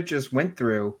like Jared just went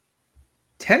through,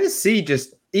 Tennessee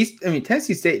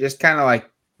State just kind of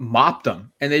like mopped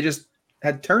them, and they just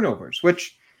had turnovers,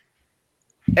 which,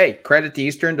 hey, credit to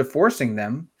Eastern to forcing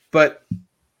them. But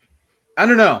I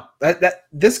don't know that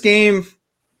this game,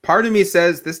 part of me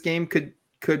says this game could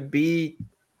be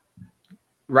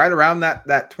right around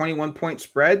that 21 point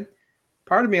spread.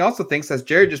 Part of me also thinks, as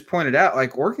Jared just pointed out,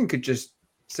 like Oregon could just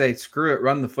say, screw it,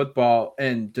 run the football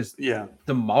and just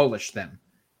demolish them.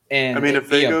 And I mean, if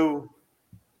they go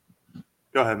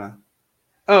ahead, man.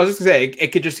 Oh, I was just gonna say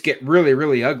it could just get really,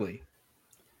 really ugly.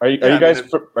 Are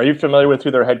you familiar with who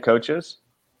their head coach is?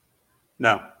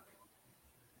 No.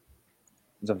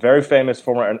 He's a very famous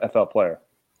former NFL player.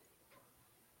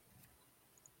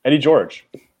 Eddie George.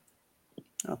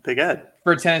 Oh, Big Ed.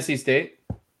 For Tennessee State?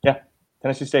 Yeah.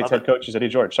 Tennessee State's head coach is Eddie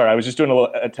George. Sorry, I was just doing a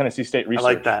little Tennessee State research. I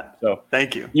like that. So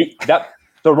thank you.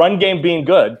 The run game being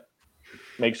good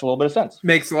makes a little bit of sense.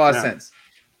 Makes a lot of sense.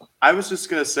 I was just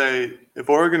going to say, if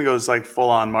Oregon goes like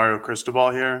full on Mario Cristobal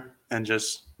here and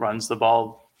just runs the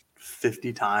ball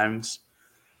 50 times,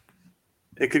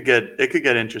 it could get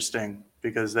interesting,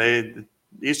 because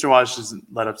Eastern Washington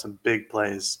let up some big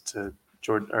plays to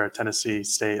Tennessee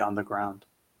State on the ground.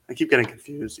 I keep getting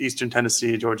confused. Eastern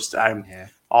Tennessee, Georgia State. I'm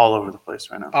all over the place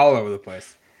right now. All over the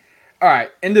place. All right,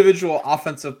 individual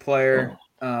offensive player.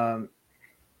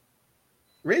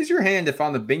 Raise your hand if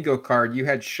on the bingo card you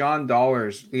had Sean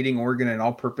Dollars leading Oregon in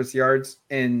all-purpose yards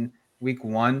in week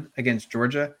 1 against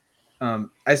Georgia.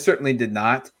 I certainly did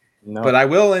not. No. But I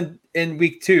will in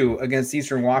week 2 against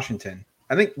Eastern Washington.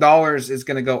 I think Dollars is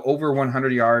going to go over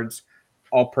 100 yards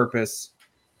all-purpose.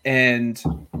 And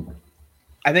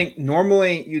I think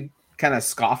normally you'd kind of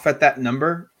scoff at that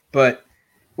number. But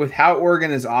with how Oregon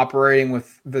is operating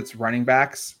with its running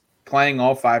backs, playing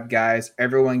all 5 guys,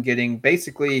 everyone getting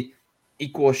basically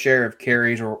equal share of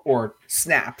carries or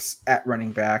snaps at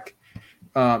running back,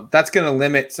 that's going to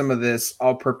limit some of this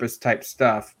all-purpose type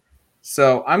stuff.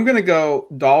 So I'm going to go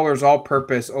Dollars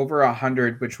all-purpose over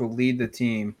 100, which will lead the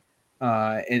team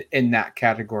in that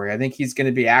category. I think he's going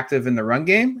to be active in the run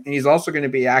game, and he's also going to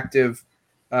be active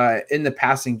in the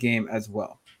passing game as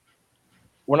well.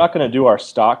 We're not going to do our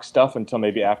stock stuff until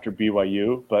maybe after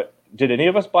BYU, but did any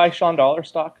of us buy Sean Dollars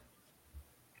stock?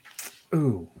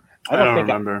 Ooh, I don't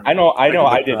remember. I know.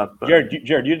 I did. Up, Jared,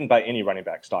 you didn't buy any running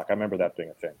back stock. I remember that being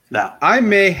a thing. No, I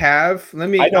may have.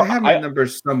 I have my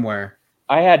numbers somewhere.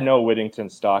 I had no Whittington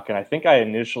stock, and I think I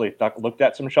initially looked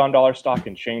at some Sean Dollar stock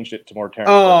and changed it to more Terrence.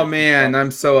 Oh man,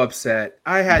 I'm so upset.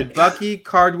 I had Bucky,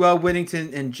 Cardwell,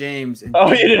 Whittington, and James. And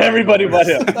you did everybody but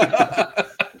him.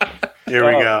 Here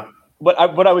we go.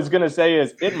 But what I was going to say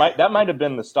is that might have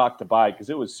been the stock to buy because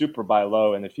it was super buy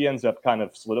low, and if he ends up kind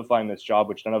of solidifying this job,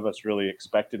 which none of us really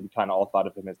expected, we kind of all thought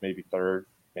of him as maybe third,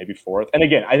 maybe fourth. And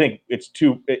again, I think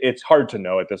it's hard to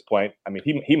know at this point. I mean,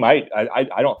 he might.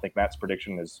 I don't think Matt's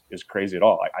prediction is crazy at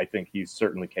all. I think he's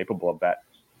certainly capable of that.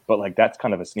 But like that's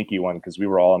kind of a sneaky one because we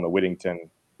were all on the Whittington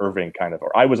Irving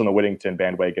or I was on the Whittington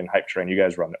bandwagon hype train. You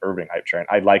guys were on the Irving hype train.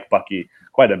 I like Bucky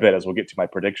quite a bit, as we'll get to my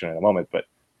prediction in a moment.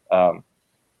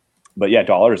 But yeah,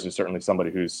 Dollars is certainly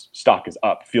somebody whose stock is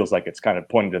up. Feels like it's kind of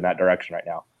pointed in that direction right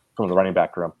now from the running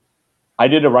back room. I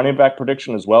did a running back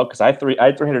prediction as well because I had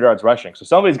 300 yards rushing. So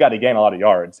somebody's got to gain a lot of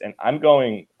yards, and I'm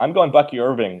going Bucky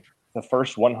Irving, the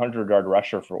first 100-yard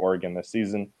rusher for Oregon this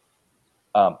season.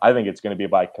 I think it's going to be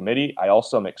by committee. I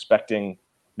also am expecting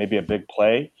maybe a big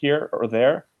play here or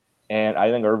there, and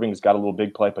I think Irving's got a little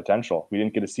big play potential. We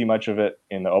didn't get to see much of it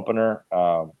in the opener.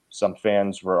 Some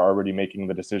fans were already making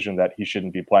the decision that he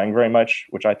shouldn't be playing very much,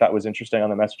 which I thought was interesting on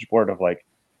the message board of like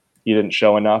he didn't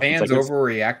show enough. Fans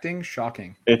overreacting?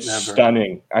 Shocking. It's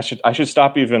stunning. I should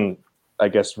stop even, I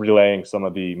guess, relaying some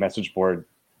of the message board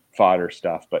fodder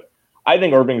stuff. But I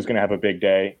think Irving's going to have a big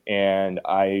day, and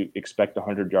I expect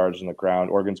 100 yards on the ground.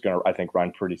 Oregon's going to, I think,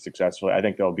 run pretty successfully. I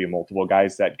think there'll be multiple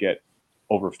guys that get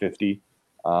over 50.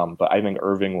 But I think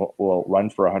Irving will run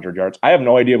for 100 yards. I have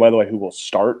no idea, by the way, who will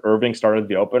start. Irving started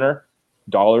the opener.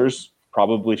 Dollars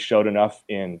probably showed enough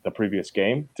in the previous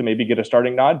game to maybe get a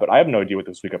starting nod, but I have no idea what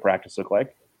this week of practice looked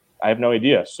like. I have no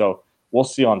idea. So we'll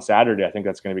see on Saturday. I think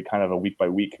that's going to be kind of a week by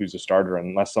week who's a starter,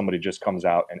 unless somebody just comes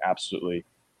out and absolutely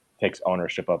takes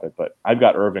ownership of it. But I've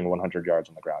got Irving 100 yards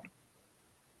on the ground.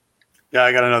 Yeah,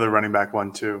 I got another running back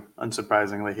one too,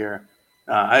 unsurprisingly here.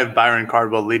 I have Byron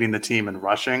Cardwell leading the team in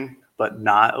rushing, but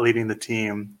not leading the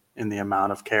team in the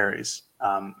amount of carries.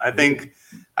 I think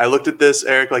I looked at this,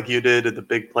 Eric, like you did, at the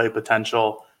big play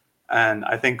potential, and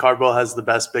I think Cardwell has the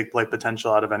best big play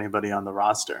potential out of anybody on the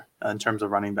roster in terms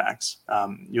of running backs.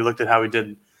 You looked at how he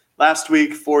did last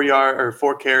week, 4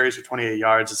 carries for 28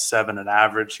 yards is 7 an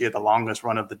average. He had the longest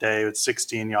run of the day with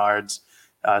 16 yards.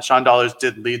 Sean Dollars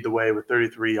did lead the way with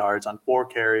 33 yards on 4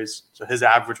 carries, so his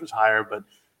average was higher, but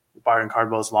Byron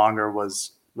Cardwell's longer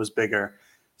was bigger.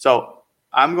 So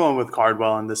I'm going with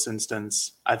Cardwell in this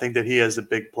instance. I think that he has a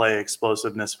big play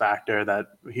explosiveness factor that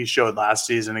he showed last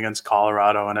season against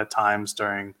Colorado and at times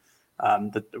during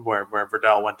where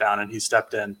Verdell went down and he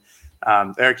stepped in.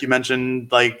 Eric, you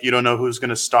mentioned like you don't know who's going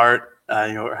to start.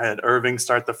 Had Irving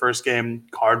start the first game.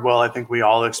 Cardwell, I think we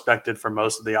all expected for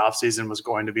most of the offseason was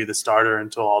going to be the starter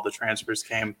until all the transfers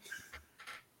came.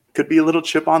 Could be a little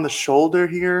chip on the shoulder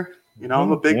here.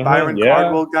 I'm a big Byron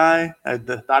Cardwell guy. I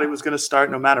thought he was going to start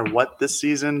no matter what this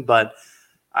season, but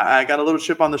I got a little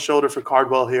chip on the shoulder for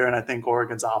Cardwell here, and I think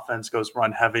Oregon's offense goes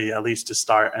run heavy, at least to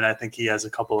start, and I think he has a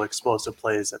couple of explosive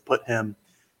plays that put him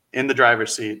in the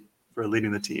driver's seat for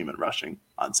leading the team and rushing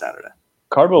on Saturday.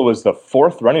 Cardwell was the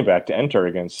 4th running back to enter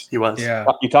against. He was. Yeah.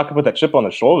 You talk about that chip on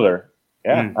the shoulder.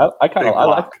 Yeah,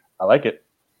 I like it.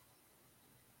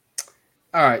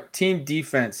 All right, team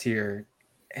defense here.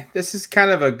 This is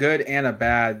kind of a good and a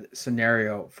bad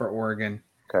scenario for Oregon.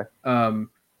 Okay.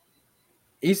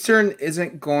 Eastern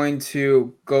isn't going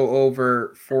to go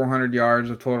over 400 yards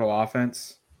of total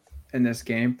offense in this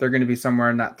game. They're going to be somewhere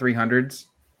in that 300s.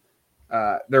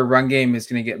 Their run game is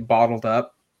going to get bottled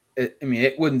up.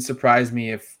 It wouldn't surprise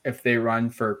me if they run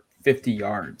for 50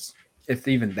 yards, if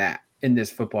even that, in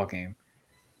this football game.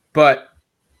 But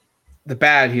the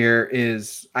bad here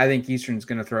is I think Eastern's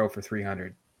going to throw for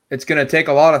 300. It's going to take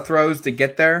a lot of throws to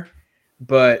get there,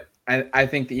 but I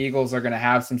think the Eagles are going to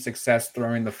have some success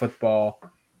throwing the football,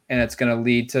 and it's going to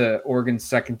lead to Oregon's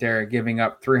secondary giving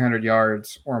up 300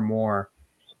 yards or more.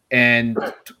 And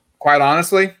quite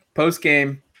honestly,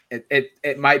 post-game,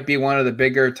 it might be one of the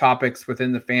bigger topics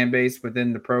within the fan base,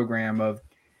 within the program of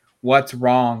what's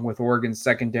wrong with Oregon's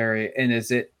secondary, and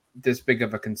is it this big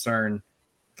of a concern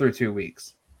through 2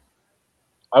 weeks?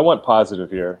 I want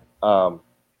positive here.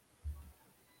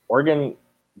 Oregon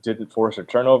didn't force a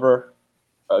turnover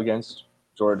against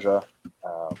Georgia.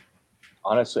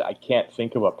 Honestly, I can't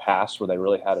think of a pass where they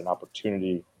really had an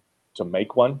opportunity to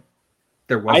make one.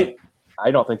 There wasn't.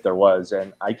 I don't think there was,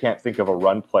 and I can't think of a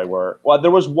run play where – well, there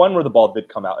was one where the ball did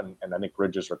come out, and I think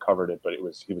Bridges recovered it, but he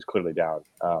was clearly down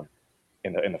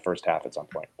in the first half at some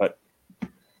point. But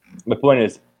the point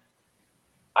is,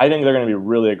 I think they're going to be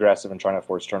really aggressive in trying to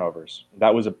force turnovers.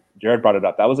 Jared brought it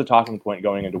up. That was a talking point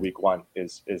going into week one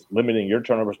is limiting your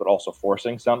turnovers, but also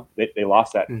forcing some. They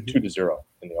lost that 2-0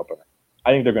 in the opener.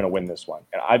 I think they're going to win this one.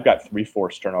 And I've got 3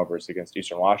 forced turnovers against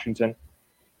Eastern Washington.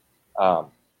 I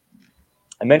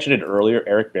mentioned it earlier.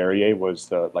 Eric Barrier was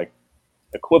the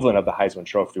equivalent of the Heisman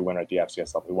Trophy winner at the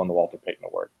FCS level. He won the Walter Payton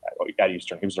Award at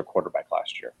Eastern. He was their quarterback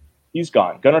last year. He's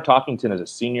gone. Gunnar Talkington is a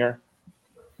senior.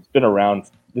 He's been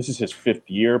around. This is his 5th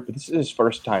year, but this is his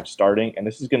first time starting, and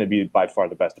this is going to be by far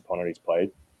the best opponent he's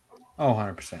played. Oh,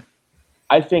 100%.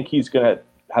 I think he's going to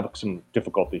have some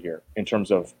difficulty here in terms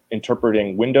of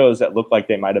interpreting windows that look like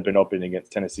they might have been open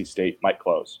against Tennessee State might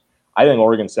close. I think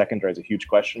Oregon's secondary is a huge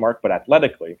question mark, but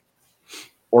athletically,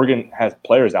 Oregon has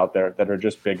players out there that are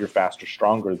just bigger, faster,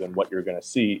 stronger than what you're going to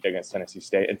see against Tennessee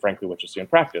State and, frankly, what you'll see in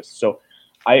practice. So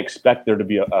I expect there to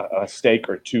be a stake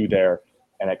or two there,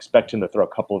 and I expect him to throw a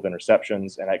couple of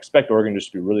interceptions, and I expect Oregon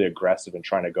just to be really aggressive in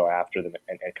trying to go after them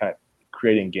and kind of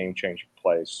creating game-changing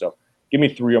plays. So give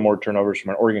me 3 or more turnovers from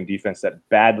an Oregon defense that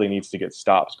badly needs to get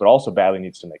stops, but also badly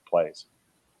needs to make plays.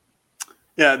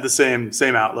 Yeah, the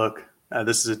same outlook.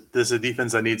 This is a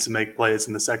defense that needs to make plays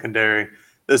in the secondary.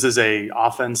 This is a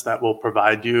offense that will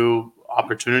provide you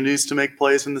opportunities to make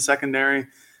plays in the secondary.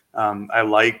 I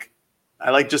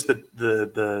like just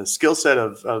the skill set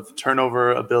of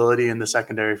turnover ability in the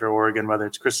secondary for Oregon, whether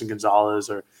it's Christian Gonzalez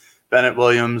or Bennett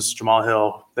Williams, Jamal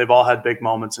Hill. They've all had big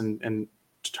moments in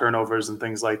turnovers and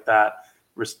things like that,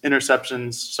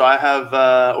 interceptions. So I have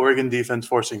Oregon defense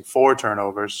forcing 4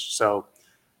 turnovers. So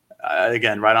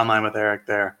again, right on line with Eric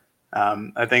there.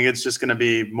 I think it's just going to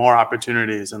be more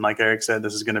opportunities. And like Eric said,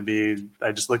 this is going to be,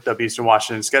 I just looked up Eastern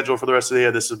Washington's schedule for the rest of the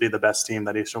year. This will be the best team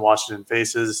that Eastern Washington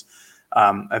faces.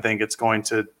 I think it's going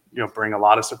to, bring a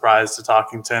lot of surprise to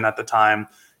Talkington at the time.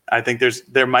 I think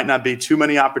there might not be too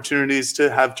many opportunities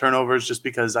to have turnovers just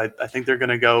because I think they're going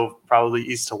to go probably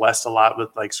east to west a lot with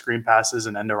like screen passes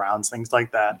and end arounds, things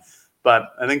like that.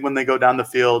 But I think when they go down the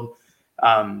field,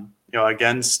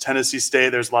 against Tennessee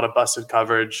State, there's a lot of busted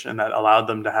coverage, and that allowed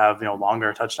them to have,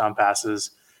 longer touchdown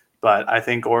passes. But I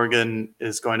think Oregon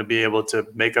is going to be able to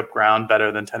make up ground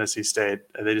better than Tennessee State.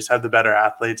 They just have the better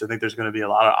athletes. I think there's going to be a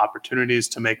lot of opportunities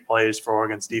to make plays for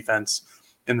Oregon's defense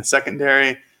in the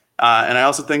secondary. And I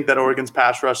also think that Oregon's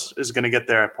pass rush is going to get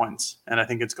there at points. And I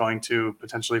think it's going to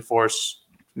potentially force,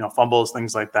 fumbles,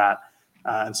 things like that.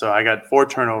 And so I got 4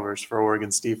 turnovers for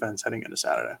Oregon's defense heading into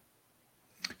Saturday.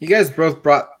 You guys both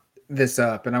brought this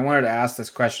up, and I wanted to ask this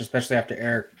question, especially after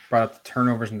Eric brought up the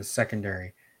turnovers in the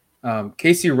secondary.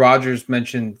 Casey Rogers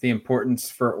mentioned the importance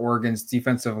for Oregon's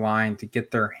defensive line to get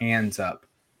their hands up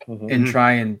and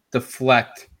try and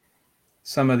deflect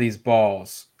some of these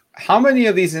balls. How many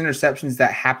of these interceptions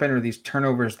that happen or these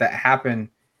turnovers that happen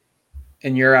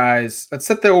in your eyes, let's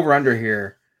set the over-under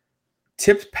here,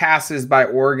 tipped passes by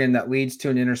Oregon that leads to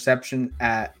an interception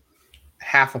at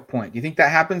half a point? Do you think that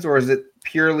happens, or is it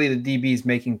purely the DBs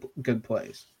making good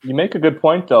plays? You make a good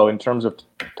point, though, in terms of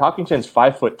Talkington's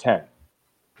 5'10".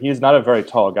 He is not a very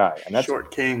tall guy, and that's short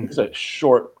king. He's a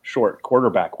short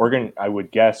quarterback. Oregon, I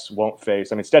would guess, won't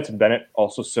face. I mean, Stetson Bennett,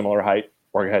 also similar height.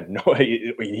 Oregon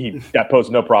had that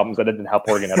posed no problems. That didn't help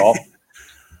Oregon at all.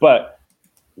 But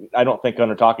I don't think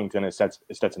Gunnar Talkington is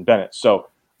Stetson Bennett. So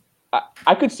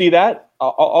I could see that.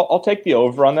 I'll take the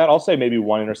over on that. I'll say maybe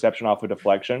 1 interception off a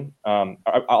deflection. I'll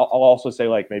also say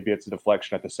maybe it's a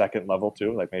deflection at the second level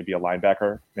too, like maybe a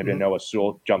linebacker, maybe a Noah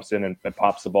Sewell jumps in and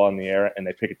pops the ball in the air and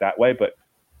they pick it that way. But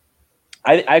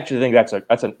I actually think that's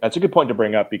a good point to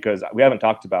bring up, because we haven't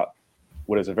talked about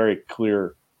what is a very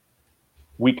clear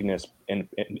weakness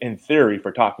in theory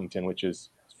for Talkington, which is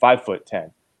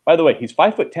 5'10". By the way, he's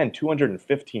 5'10",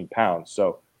 215 pounds.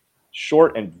 So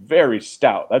short and very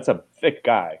stout. That's a thick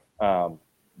guy.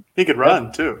 He could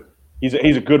run too. He's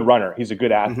a good runner. He's a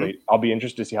good athlete. I'll be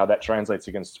interested to see how that translates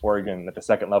against Oregon at the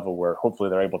second level, where hopefully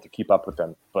they're able to keep up with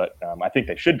them. But I think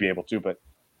they should be able to. But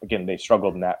again, they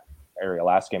struggled in that area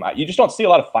last game. You just don't see a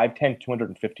lot of 5'10",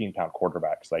 215-pound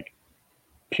quarterbacks,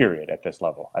 period, at this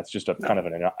level. That's just kind of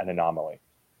an anomaly.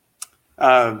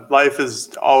 Life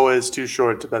is always too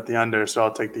short to bet the under, so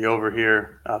I'll take the over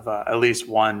here of at least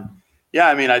 1. Yeah,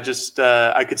 I mean, I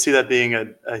could see that being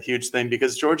a huge thing,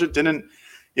 because Georgia didn't,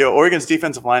 Oregon's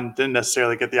defensive line didn't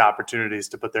necessarily get the opportunities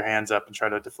to put their hands up and try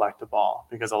to deflect the ball,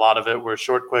 because a lot of it were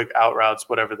short, quick out routes,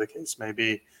 whatever the case may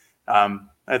be.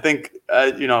 I think,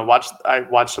 I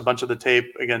watched a bunch of the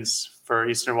tape for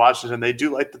Eastern Washington. They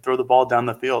do like to throw the ball down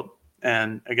the field.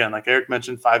 And again, like Eric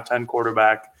mentioned, 5'10"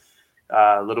 quarterback,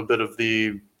 a little bit of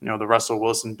the Russell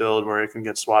Wilson build where it can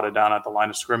get swatted down at the line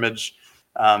of scrimmage.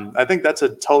 I think that's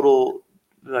a total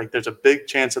like there's a big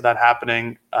chance of that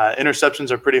happening.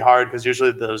 Interceptions are pretty hard because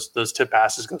usually those tip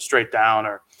passes go straight down,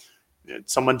 or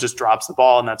someone just drops the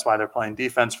ball, and that's why they're playing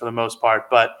defense for the most part.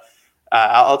 But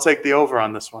I'll take the over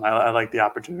on this one. I like the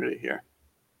opportunity here.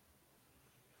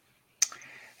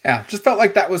 Yeah, just felt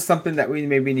like that was something that we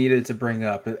maybe needed to bring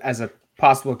up as a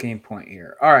possible game point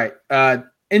here. All right,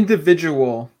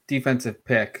 individual defensive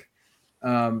pick.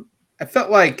 I felt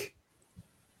like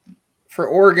for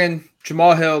Oregon,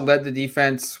 Jamal Hill led the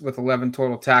defense with 11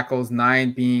 total tackles,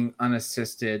 9 being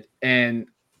unassisted. And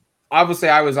obviously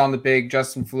I was on the big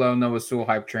Justin Flo, Noah Sewell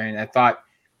hype train. I thought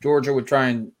Georgia would try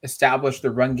and establish the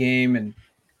run game and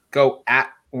go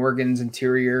at Oregon's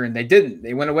interior, and they didn't.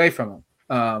 They went away from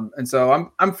them. And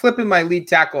so I'm flipping my lead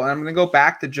tackle, and I'm going to go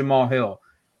back to Jamal Hill.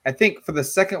 I think for the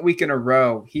second week in a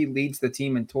row, he leads the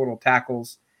team in total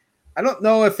tackles. I don't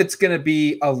know if it's going to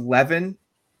be 11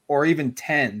 or even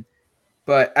 10,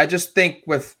 but I just think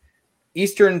with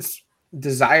Eastern's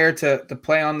desire to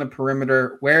play on the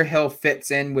perimeter, where Hill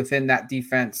fits in within that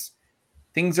defense,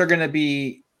 things are going to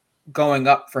be going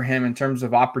up for him in terms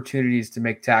of opportunities to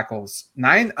make tackles.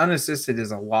 9 unassisted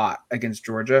is a lot against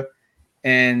Georgia,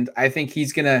 and I think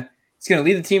he's going to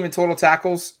lead the team in total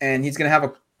tackles, and he's going to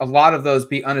have a lot of those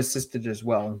be unassisted as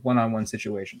well in one-on-one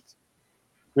situations.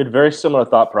 We had very similar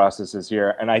thought processes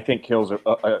here, and I think Hill's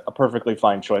a perfectly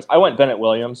fine choice. I went Bennett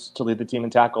Williams to lead the team in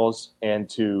tackles and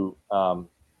to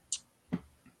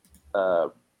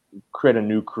create a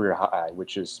new career high,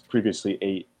 which is previously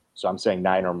 8. So I'm saying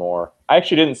 9 or more. I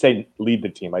actually didn't say lead the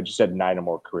team. I just said 9 or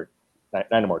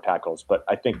more tackles. But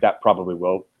I think that probably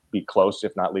will be close,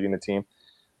 if not leading the team.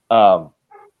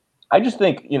 I just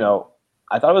think,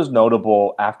 I thought it was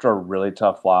notable after a really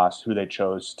tough loss who they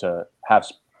chose to have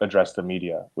address the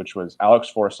media, which was Alex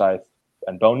Forsyth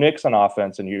and Bo Nix on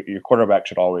offense, and your quarterback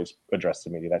should always address the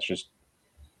media. That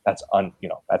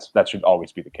should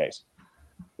always be the case.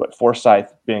 But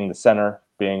Forsyth being the center,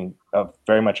 being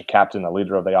very much a captain, a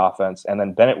leader of the offense, and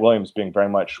then Bennett Williams being very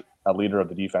much a leader of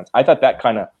the defense. I thought that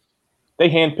they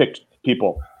handpicked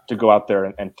people to go out there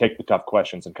and take the tough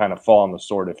questions and kind of fall on the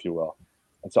sword, if you will.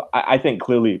 And so I think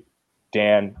clearly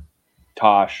Dan,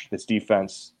 Tosh, this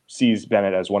defense sees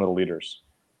Bennett as one of the leaders.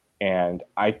 And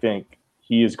I think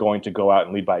he is going to go out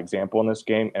and lead by example in this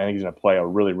game, and he's going to play a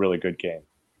really, really good game.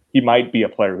 He might be a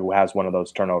player who has one of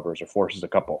those turnovers or forces a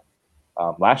couple.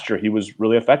 Last year, he was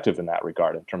really effective in that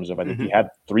regard in terms of, I think he had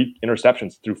 3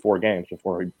 interceptions through 4 games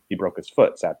before he broke his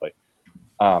foot, sadly.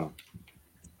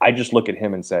 I just look at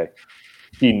him and say,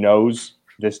 he knows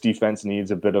this defense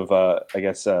needs a bit of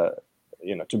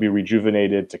to be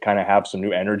rejuvenated, to kind of have some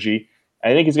new energy.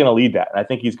 I think he's going to lead that. And I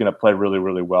think he's going to play really,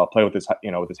 really well, play with his,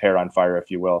 with his hair on fire, if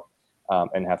you will,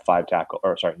 and have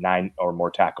 9 or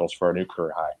more tackles for a new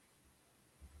career high.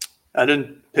 I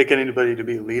didn't pick anybody to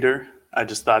be leader. I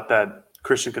just thought that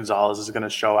Christian Gonzalez is going to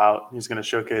show out. He's going to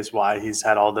showcase why he's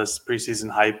had all this preseason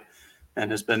hype and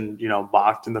has been,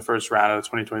 mocked in the first round of the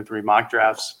 2023 mock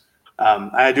drafts.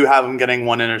 I do have him getting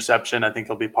 1 interception. I think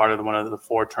he'll be part of one of the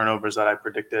 4 turnovers that I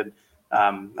predicted.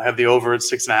 I have the over at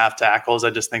 6.5 tackles. I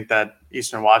just think that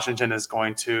Eastern Washington is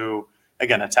going to,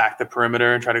 again, attack the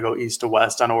perimeter and try to go east to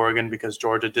west on Oregon because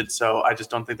Georgia did so. I just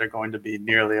don't think they're going to be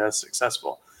nearly as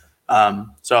successful.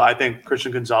 So I think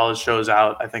Christian Gonzalez shows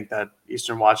out. I think that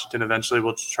Eastern Washington eventually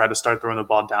will try to start throwing the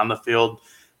ball down the field.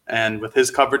 And with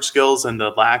his coverage skills and the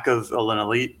lack of an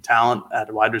elite talent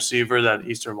at wide receiver that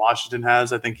Eastern Washington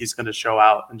has, I think he's going to show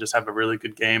out and just have a really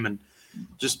good game and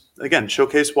just, again,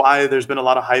 showcase why there's been a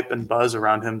lot of hype and buzz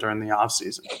around him during the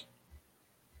offseason.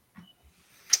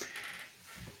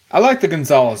 I like the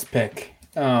Gonzalez pick.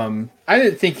 I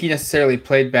didn't think he necessarily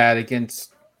played bad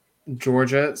against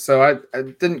Georgia, so I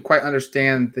didn't quite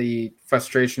understand the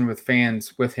frustration with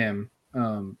fans with him.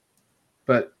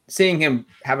 But seeing him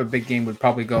have a big game would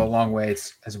probably go a long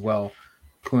ways as well,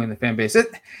 cooling the fan base.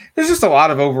 There's just a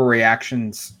lot of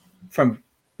overreactions from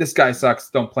this guy sucks,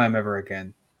 don't play him ever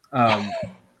again.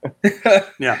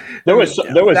 Yeah, there was a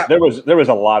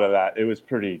lot of that. It was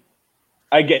pretty.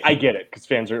 I get it because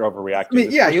fans are overreacting. I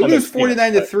mean, you lose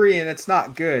 49-3 and it's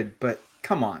not good, but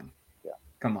come on. Yeah,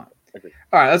 come on. Agreed.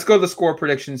 All right, let's go to the score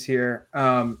predictions here.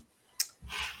 I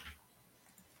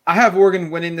have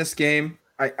Oregon winning this game.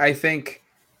 I think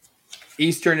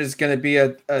Eastern is going to be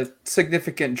a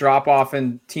significant drop off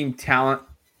in team talent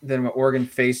than what Oregon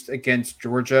faced against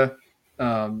Georgia.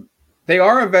 They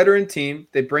are a veteran team.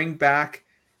 They bring back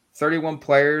 31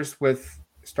 players with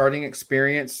starting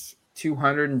experience.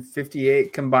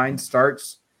 258 combined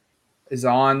starts is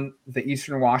on the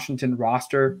Eastern Washington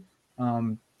roster.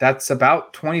 That's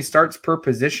about 20 starts per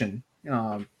position.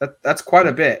 That's quite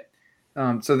a bit.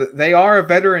 So they are a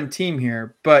veteran team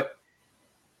here, but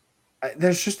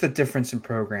there's just a difference in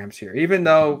programs here. Even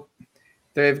though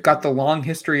they've got the long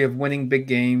history of winning big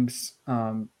games,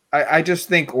 I just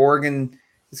think Oregon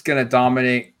is going to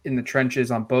dominate in the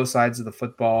trenches on both sides of the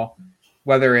football,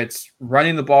 whether it's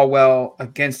running the ball well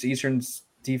against Eastern's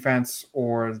defense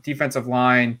or the defensive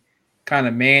line kind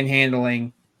of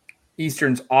manhandling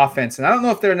Eastern's offense. And I don't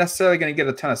know if they're necessarily going to get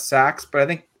a ton of sacks, but I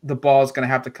think the ball is going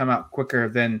to have to come out quicker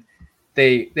than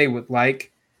they would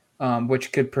like,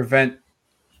 which could prevent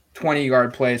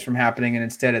 20-yard plays from happening, and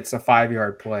instead it's a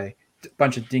 5-yard play, a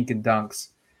bunch of dink and dunks.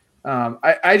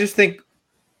 I just think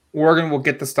Oregon will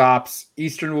get the stops.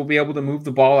 Eastern will be able to move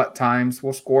the ball at times,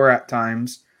 will score at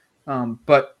times.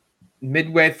 But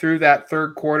midway through that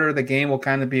third quarter, the game will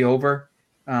kind of be over.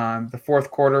 The fourth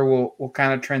quarter will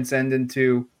kind of transcend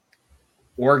into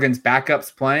Oregon's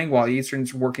backups playing while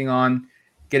Eastern's working on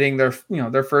getting their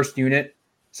first unit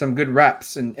some good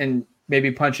reps and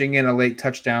maybe punching in a late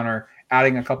touchdown or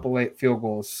adding a couple late field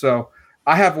goals. So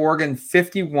I have Oregon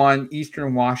 51,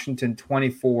 Eastern Washington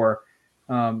 24.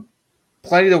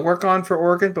 Plenty to work on for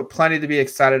Oregon, but plenty to be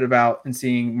excited about and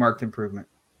seeing marked improvement.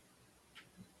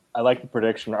 I like the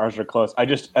prediction. Ours are close.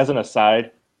 As an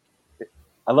aside,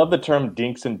 I love the term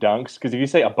dinks and dunks, because if you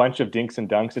say a bunch of dinks and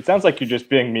dunks, it sounds like you're just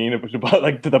being mean about,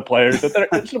 like, to the players.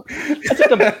 It's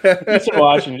just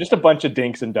Washington, just a bunch of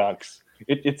dinks and dunks.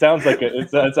 It sounds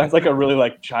like a really,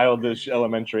 like, childish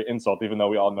elementary insult, even though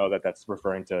we all know that that's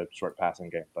referring to short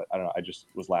passing game. But I don't know. I just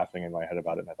was laughing in my head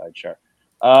about it, and I thought I'd share.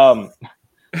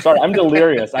 Sorry, I'm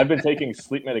delirious. I've been taking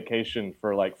sleep medication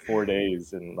for like 4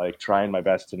 days and like trying my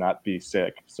best to not be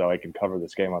sick so I can cover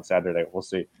this game on Saturday. We'll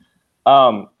see.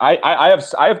 I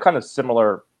have kind of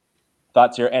similar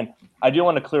thoughts here, and I do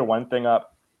want to clear one thing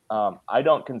up. I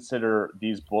consider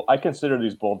these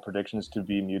bold predictions to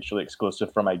be mutually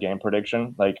exclusive from my game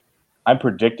prediction. Like, I'm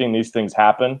predicting these things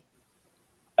happen.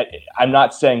 I'm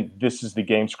not saying this is the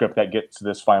game script that gets to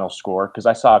this final score, because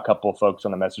I saw a couple of folks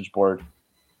on the message board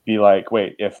be like,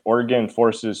 wait, if Oregon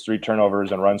forces 3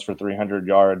 turnovers and runs for 300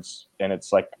 yards and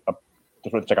it's like a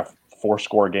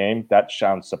 4-score game, that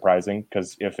sounds surprising,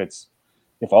 because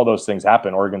if all those things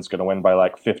happen, Oregon's going to win by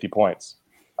like 50 points.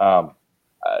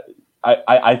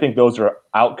 I think those are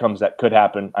outcomes that could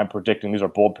happen. I'm predicting these are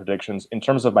bold predictions. In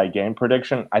terms of my game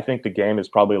prediction, I think the game is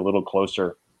probably a little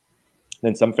closer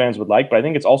than some fans would like, but I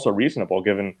think it's also reasonable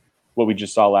given what we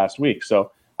just saw last week.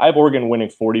 So I have Oregon winning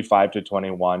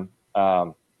 45-21.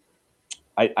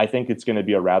 I think it's going to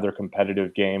be a rather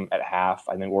competitive game at half.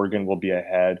 I think Oregon will be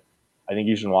ahead. I think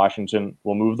Eastern Washington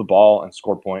will move the ball and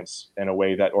score points in a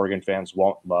way that Oregon fans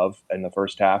won't love in the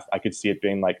first half. I could see it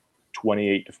being like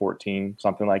 28-14,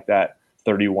 something like that,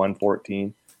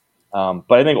 31-14.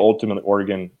 But I think ultimately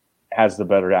Oregon has the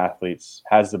better athletes,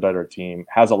 has the better team,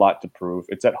 has a lot to prove.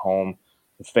 It's at home.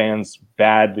 The fans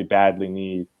badly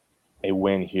need a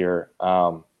win here.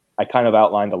 I kind of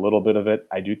outlined a little bit of it.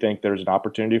 I do think there's an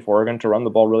opportunity for Oregon to run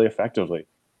the ball really effectively.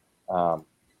 I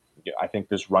think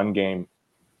this run game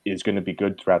is going to be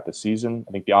good throughout the season.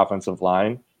 I think the offensive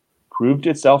line proved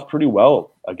itself pretty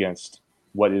well against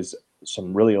what is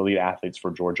some really elite athletes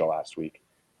for Georgia last week.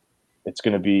 It's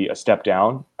going to be a step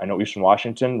down. I know Eastern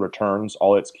Washington returns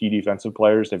all its key defensive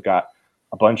players. They've got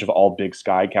a bunch of all Big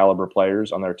Sky caliber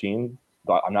players on their team.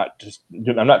 But I'm not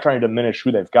trying to diminish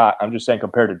who they've got. I'm just saying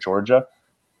compared to Georgia,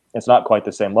 it's not quite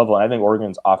the same level. And I think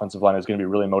Oregon's offensive line is going to be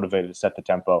really motivated to set the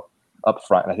tempo up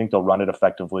front. And I think they'll run it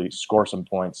effectively, score some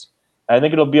points. And I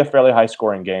think it'll be a fairly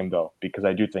high-scoring game, though, because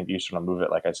I do think Eastern will move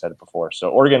it, like I said before. So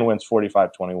Oregon wins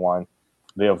 45-21.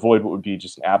 They avoid what would be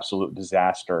just an absolute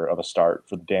disaster of a start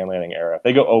for the Dan Lanning era. If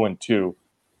they go 0-2,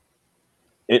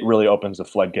 it really opens the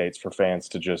floodgates for fans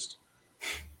to just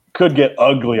could get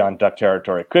ugly on Duck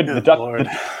territory. The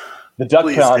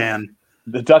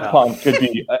Duck Pond could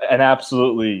be an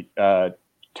absolutely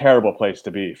terrible place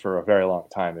to be for a very long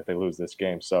time if they lose this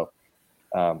game. So,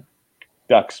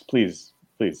 Ducks, please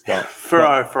don't. For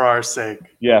our sake.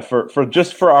 Yeah,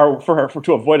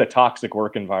 to avoid a toxic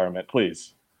work environment,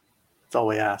 please. That's all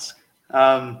we ask.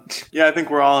 I think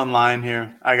we're all in line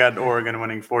here. I got Oregon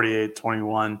winning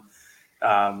 48-21.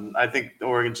 I think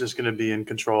Oregon's just going to be in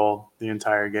control the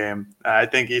entire game. I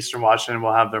think Eastern Washington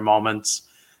will have their moments.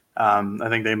 I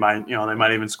think they might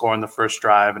even score on the first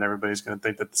drive, and everybody's going to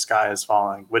think that the sky is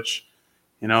falling. Which,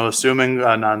 assuming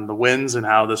on the winds and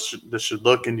how this should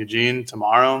look in Eugene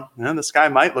tomorrow, the sky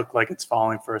might look like it's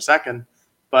falling for a second.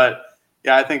 But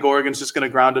yeah, I think Oregon's just going to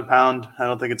ground and pound. I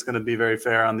don't think it's going to be very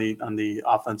fair on the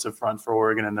offensive front for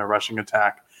Oregon and their rushing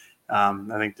attack.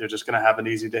 I think they're just going to have an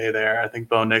easy day there. I think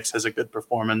Bo Nix has a good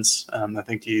performance. I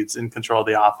think he's in control of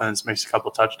the offense, makes a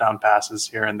couple touchdown passes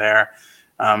here and there.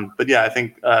 But yeah, I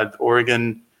think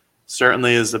Oregon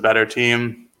certainly is the better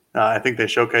team. I think they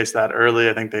showcased that early.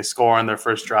 I think they score on their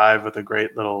first drive with a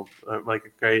great little,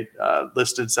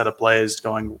 listed set of plays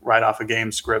going right off a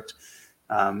game script.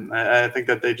 I think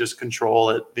that they just control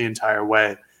it the entire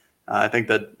way. I think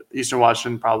that Eastern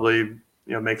Washington probably,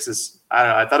 makes this, I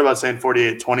don't know, I thought about saying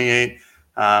 48-28,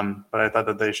 but I thought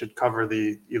that they should cover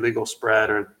the illegal spread,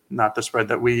 or not the spread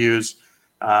that we use.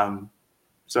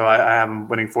 So I have them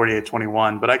winning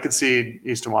 48-21, but I could see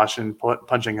Eastern Washington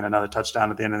punching in another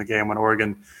touchdown at the end of the game when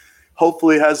Oregon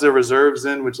hopefully has their reserves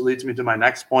in, which leads me to my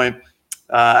next point.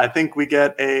 I think we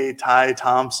get a Ty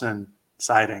Thompson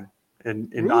sighting in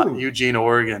Eugene,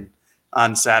 Oregon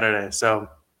on Saturday. So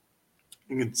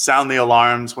you can sound the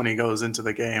alarms when he goes into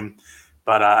the game.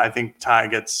 But I think Ty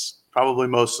gets probably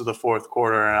most of the fourth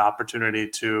quarter an opportunity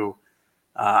to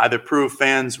either prove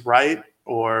fans right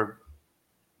or,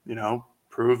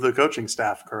 prove the coaching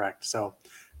staff correct. So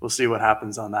we'll see what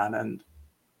happens on that end.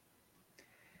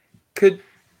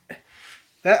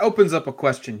 That opens up a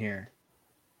question here.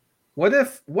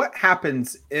 What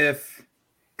happens if,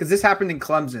 because this happened in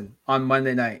Clemson on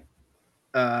Monday night,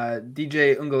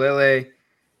 DJ Ungalele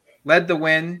led the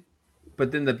win,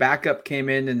 but then the backup came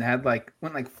in and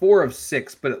went 4 of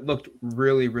 6, but it looked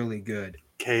really, really good.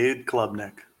 Cade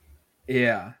Klubnik.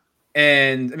 Yeah.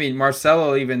 And I mean,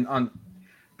 Marcelo, even on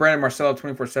Brandon Marcelo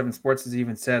 24/7 Sports, has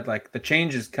even said the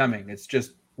change is coming. It's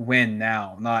just when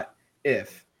now, not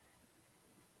if.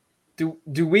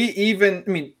 Do we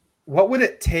even, what would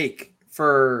it take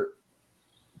for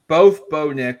both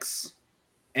Bo Nix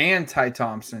and Ty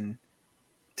Thompson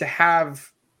to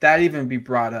have that even be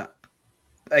brought up?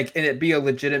 And it be a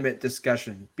legitimate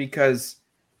discussion? Because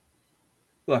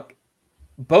look,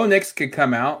 Bo Nix could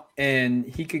come out and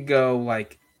he could go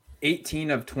 18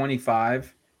 of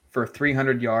 25 for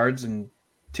 300 yards and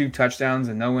 2 touchdowns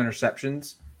and no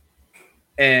interceptions.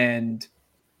 And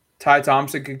Ty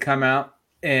Thompson could come out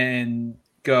and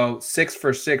go 6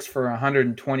 for 6 for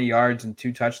 120 yards and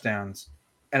 2 touchdowns.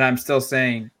 And I'm still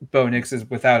saying Bo Nix is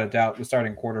without a doubt the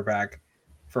starting quarterback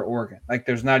for Oregon.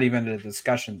 There's not even a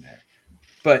discussion there.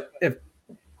 But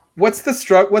what's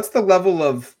the level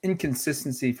of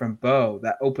inconsistency from Bo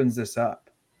that opens this up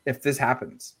if this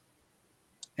happens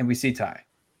and we see Ty?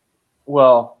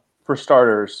 Well, for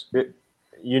starters,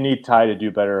 you need Ty to do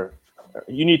better.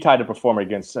 You need Ty to perform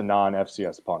against a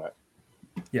non-FCS opponent.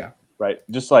 Yeah. Right.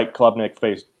 Just like Klubnik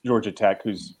faced Georgia Tech,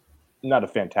 who's not a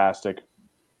fantastic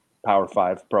Power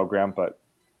 5 program, but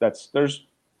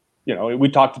we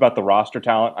talked about the roster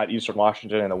talent at Eastern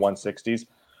Washington in the 160s.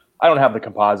 I don't have the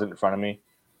composite in front of me.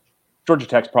 Georgia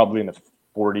Tech's probably in the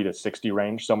 40 to 60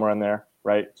 range, somewhere in there,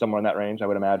 right? Somewhere in that range, I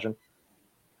would imagine.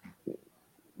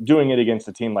 Doing it against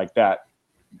a team like that,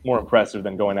 more impressive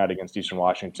than going out against Eastern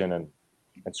Washington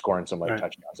and scoring some late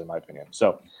touchdowns, in my opinion.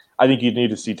 So I think you need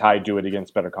to see Ty do it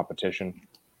against better competition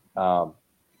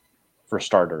for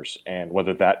starters. And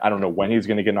whether that, I don't know when he's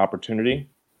going to get an opportunity.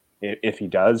 If he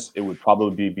does, it would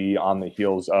probably be on the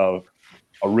heels of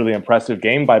a really impressive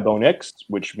game by Bo Nix,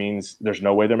 which means there's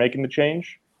no way they're making the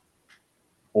change.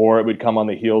 Or it would come on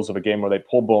the heels of a game where they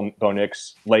pull Bo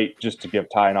Nix late just to give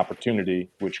Ty an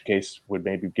opportunity, which case would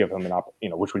maybe give him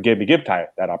which would give Ty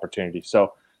that opportunity.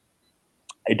 So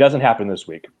it doesn't happen this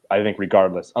week, I think,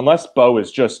 regardless, unless Bo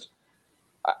is just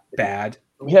bad.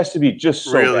 He has to be just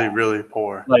so really, bad. really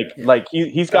poor.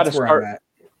 He's got to start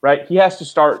right. He has to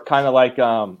start kind of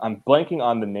I'm blanking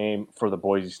on the name for the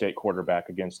Boise State quarterback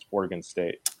against Oregon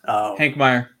State. Hank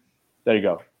Meyer. There you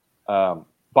go.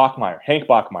 Bachmeier. Hank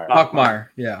Bachmeier. Bachmeier,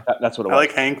 yeah. That's what it was. I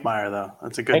like Hank Meyer, though.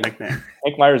 That's a good nickname.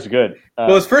 Hank Meyer is good.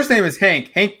 Well, his first name is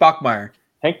Hank Bachmeier.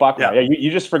 Hank Bachmeier. Yeah,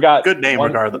 you just forgot. Good name,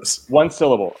 regardless. One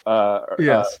syllable.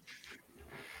 Yes.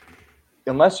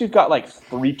 Unless you've got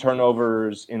 3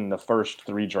 turnovers in the first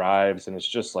 3 drives, and it's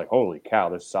just holy cow,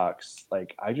 this sucks.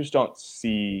 I just don't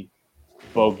see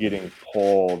Bo getting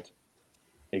pulled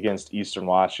against Eastern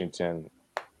Washington.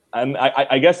 And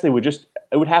I guess it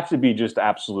would have to be just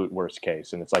absolute worst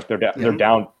case. And it's they're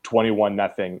down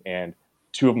 21-0, and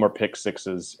 2 of them are pick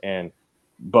sixes, and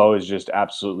Bo is just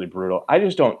absolutely brutal. I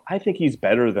think he's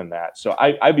better than that. So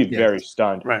I'd be very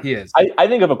stunned. Right. He is. I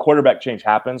think if a quarterback change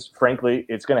happens, frankly,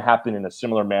 it's going to happen in a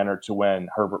similar manner to when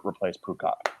Herbert replaced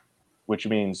Prukop, which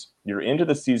means you're into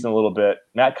the season a little bit.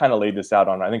 Matt kind of laid this out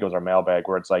on, I think it was our mailbag,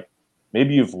 where it's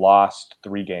maybe you've lost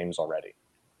 3 games already.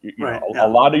 A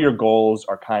lot of your goals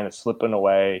are kind of slipping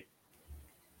away.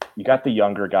 You got the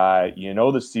younger guy.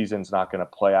 The season's not going to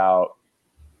play out.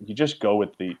 You just go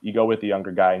with the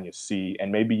younger guy, and you see,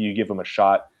 and maybe you give him a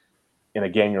shot in a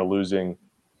game you're losing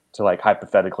to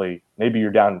hypothetically, maybe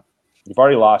you've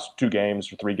already lost 2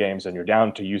 games or 3 games, and you're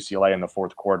down to UCLA in the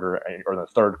 4th quarter or the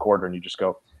 3rd quarter, and you just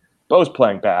go, Bo's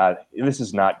playing bad. This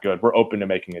is not good. We're open to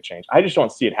making a change. I just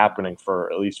don't see it happening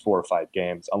for at least 4 or 5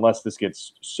 games unless this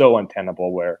gets so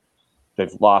untenable where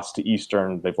they've lost to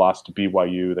Eastern, they've lost to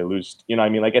BYU, they lose.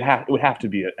 Like it would have to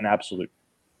be an absolute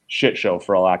shit show,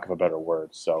 for a lack of a better word.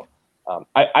 So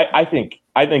I think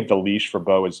the leash for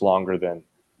Bo is longer than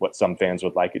what some fans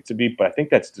would like it to be, but I think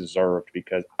that's deserved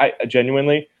because I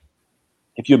genuinely,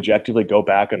 if you objectively go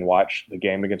back and watch the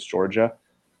game against Georgia,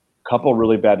 a couple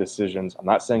really bad decisions. I'm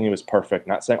not saying he was perfect,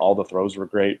 not saying all the throws were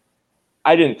great.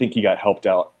 I didn't think he got helped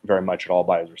out very much at all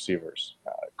by his receivers.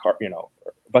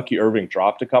 Bucky Irving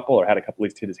dropped a couple or had a couple at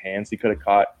least hit his hands he could have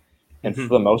caught. And for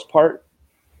the most part,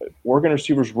 Oregon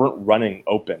receivers weren't running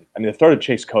open. I mean, the throw to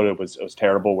Chase Cota was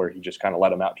terrible where he just kind of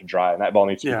let him out to dry. And that ball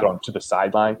needs to be thrown to the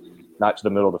sideline, not to the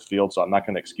middle of the field. So I'm not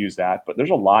going to excuse that. But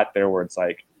there's a lot there where it's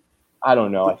like, I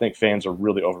don't know. I think fans are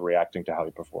really overreacting to how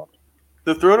he performed.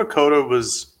 The throw to Cota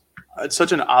was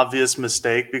such an obvious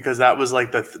mistake because that was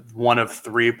like the one of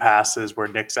 3 passes where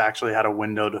Nix actually had a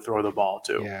window to throw the ball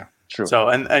to. Yeah, true. So,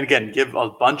 and again, give a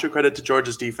bunch of credit to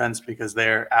Georgia's defense because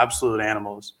they're absolute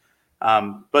animals.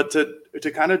 But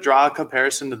to kind of draw a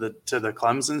comparison to the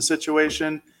Clemson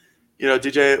situation,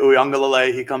 DJ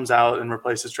Uiagalelei, he comes out and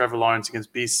replaces Trevor Lawrence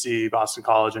against BC, Boston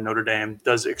College, and Notre Dame,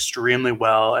 does extremely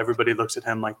well. Everybody looks at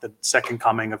him like the second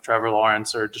coming of Trevor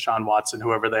Lawrence or Deshaun Watson,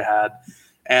 whoever they had.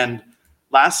 And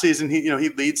last season, he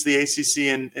leads the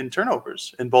ACC in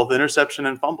turnovers, in both interception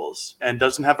and fumbles, and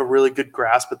doesn't have a really good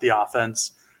grasp at the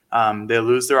offense. They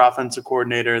lose their offensive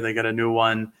coordinator. They get a new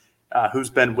one who's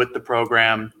been with the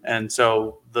program. And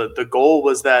so the goal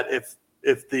was that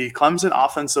if the Clemson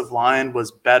offensive line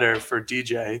was better for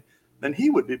DJ, then he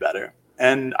would be better.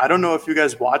 And I don't know if you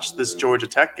guys watched this Georgia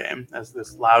Tech game, as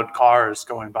this loud car is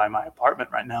going by my apartment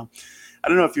right now. I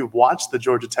don't know if you watched the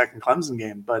Georgia Tech and Clemson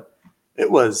game, but it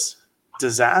was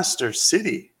disaster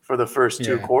city for the first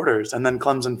 2 quarters. And then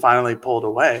Clemson finally pulled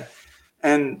away.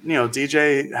 And,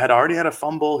 DJ had already had a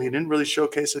fumble. He didn't really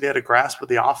showcase that he had a grasp of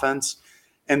the offense.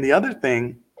 And the other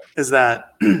thing is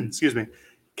that, excuse me,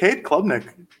 Cade Klubnik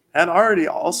had already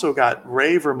also got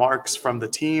rave remarks from the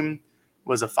team,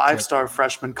 was a 5-star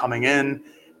freshman coming in.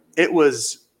 It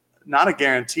was not a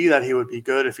guarantee that he would be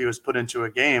good if he was put into a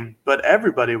game, but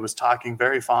everybody was talking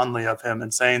very fondly of him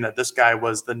and saying that this guy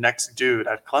was the next dude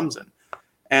at Clemson.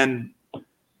 And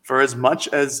for as much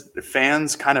as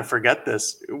fans kind of forget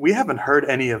this, we haven't heard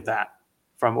any of that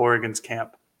from Oregon's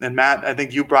camp. And Matt, I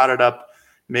think you brought it up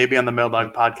maybe on the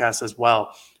Mailbag podcast as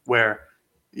well, where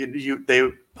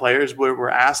players were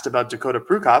asked about Dakota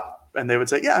Prukop, and they would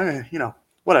say, yeah,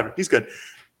 whatever, he's good.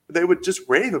 They would just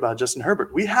rave about Justin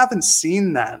Herbert. We haven't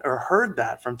seen that or heard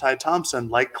that from Ty Thompson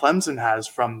like Clemson has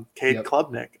from Cade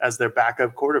Klubnik as their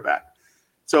backup quarterback.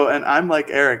 So, and I'm like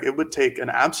Eric, it would take an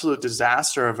absolute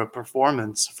disaster of a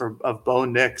performance of Bo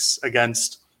Nix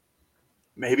against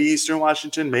maybe Eastern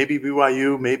Washington, maybe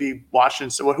BYU, maybe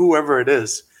Washington, whoever it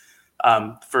is,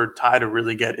 for Ty to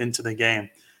really get into the game.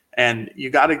 And you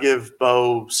got to give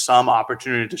Bo some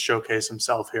opportunity to showcase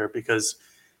himself here because,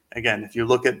 again, if you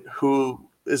look at who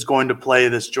is going to play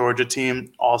this Georgia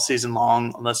team all season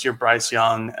long, unless you're Bryce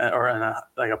Young or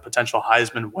a potential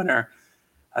Heisman winner,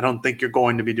 I don't think you're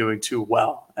going to be doing too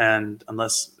well. And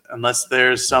unless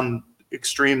there's some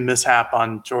extreme mishap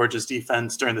on Georgia's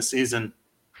defense during the season,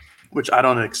 which I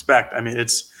don't expect. I mean,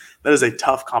 that is a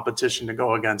tough competition to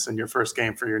go against in your first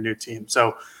game for your new team.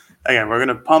 So again, we're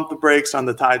going to pump the brakes on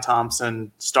the Ty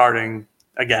Thompson starting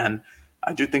again.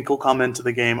 I do think he'll come into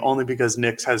the game only because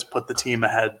Nix has put the team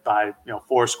ahead by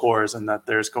 4 scores, and that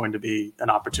there's going to be an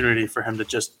opportunity for him to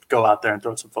just go out there and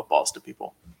throw some footballs to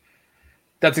people.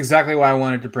 That's exactly why I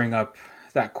wanted to bring up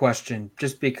that question,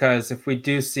 just because if we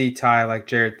do see Ty, like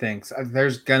Jared thinks,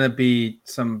 there's going to be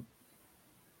some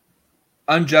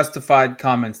unjustified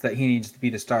comments that he needs to be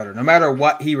the starter, no matter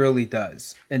what he really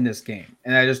does in this game.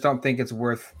 And I just don't think it's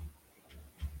worth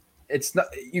 – it's not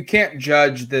 – you can't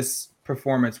judge this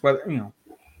performance, whether,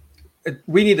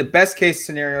 we need the best case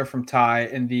scenario from Ty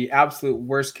and the absolute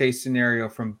worst case scenario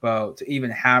from Bo to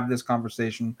even have this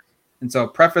conversation. And so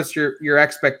preface your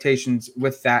expectations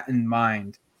with that in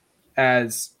mind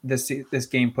as this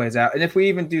game plays out. And if we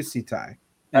even do see Ty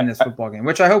in this football game,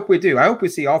 which I hope we do, I hope we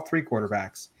see all 3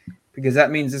 quarterbacks, because that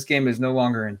means this game is no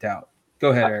longer in doubt. Go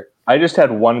ahead, Eric. I just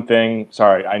had one thing.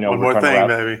 Sorry, I know one more thing,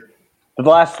 baby. The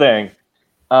last thing.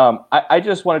 I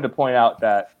just wanted to point out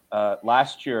that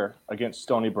last year against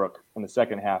Stony Brook in the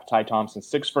second half, Ty Thompson,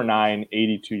 6 for 9,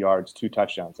 82 yards, 2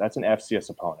 touchdowns. That's an FCS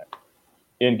opponent.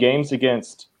 In games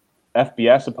against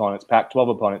FBS opponents,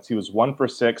 Pac-12 opponents, he was 1 for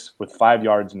 6 with 5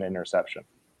 yards and an interception.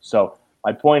 So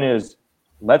my point is,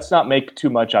 let's not make too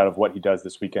much out of what he does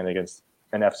this weekend against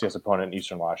an FCS opponent in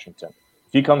Eastern Washington.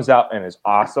 If he comes out and is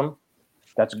awesome,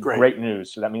 that's great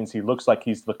news. So that means he looks like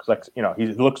he looks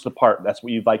the part. That's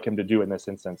what you'd like him to do in this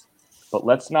instance. But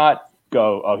let's not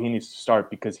go, he needs to start,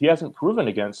 because he hasn't proven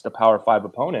against a Power 5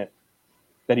 opponent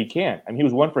that he can. I mean, he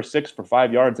was 1 for 6 for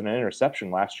 5 yards and an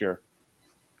interception last year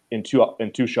in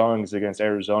two showings against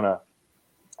Arizona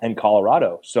and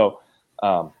Colorado. So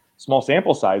small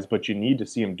sample size, but you need to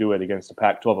see him do it against a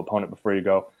Pac-12 opponent before you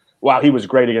go, wow, he was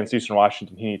great against Eastern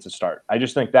Washington, he needs to start. I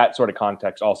just think that sort of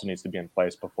context also needs to be in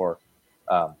place before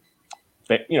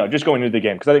just going into the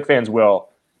game, because I think fans will,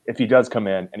 if he does come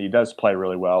in and he does play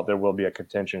really well, there will be a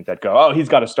contingent that go, he's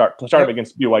got to start him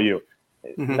against BYU.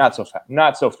 Mm-hmm.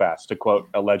 Not so fast, to quote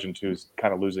a legend who's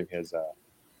kind of losing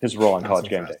his role on College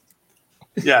Game Day.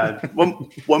 Yeah, one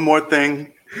more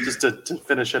thing just to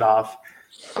finish it off.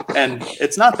 And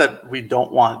it's not that we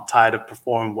don't want Ty to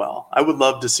perform well. I would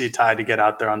love to see Ty to get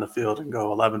out there on the field and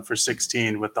go 11 for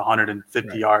 16 with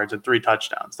 150 yards and 3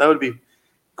 touchdowns. That would be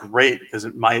great, because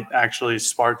it might actually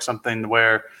spark something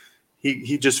where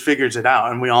he just figures it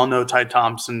out. And we all know Ty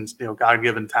Thompson's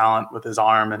God-given talent with his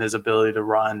arm and his ability to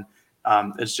run.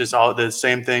 It's just all the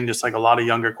same thing, just like a lot of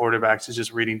younger quarterbacks is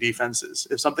just reading defenses.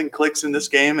 If something clicks in this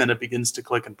game and it begins to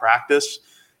click in practice,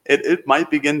 it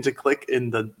might begin to click in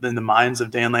the minds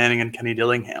of Dan Lanning and Kenny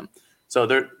Dillingham.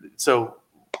 So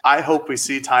I hope we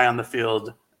see Ty on the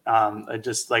field.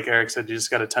 Just like Eric said, you just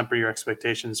got to temper your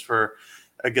expectations for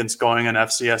against going an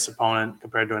FCS opponent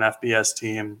compared to an FBS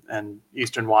team and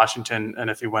Eastern Washington. And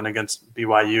if he went against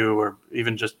BYU or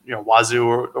even just Wazoo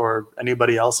or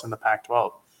anybody else in the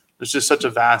Pac-12, there's just such a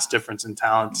vast difference in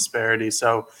talent disparity.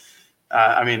 So.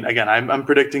 Again, I'm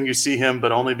predicting you see him,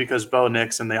 but only because Bo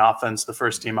Nix and the offense, the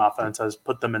first team offense, has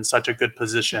put them in such a good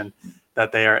position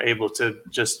that they are able to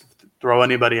just throw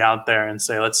anybody out there and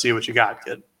say, let's see what you got,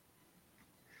 kid.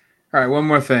 All right, one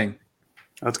more thing.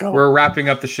 Let's go. We're wrapping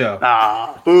up the show.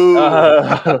 Boo.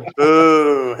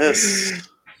 Boo. Hiss.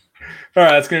 All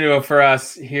right, that's going to do it for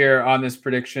us here on this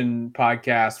prediction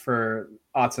podcast for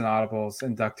Odds and Audibles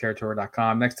and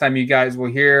DuckTerritory.com. Next time you guys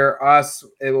will hear us,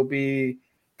 it will be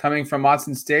coming from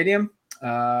Autzen Stadium,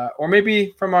 or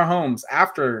maybe from our homes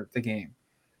after the game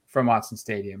from Autzen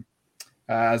Stadium,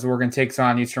 as Oregon takes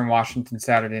on Eastern Washington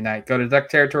Saturday night. Go to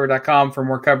DuckTerritory.com for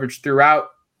more coverage throughout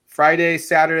Friday,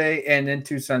 Saturday, and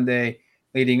into Sunday,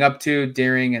 leading up to,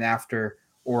 during, and after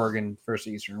Oregon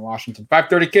versus Eastern Washington.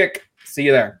 5:30 kick. See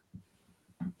you there.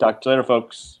 Talk to you later,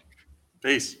 folks.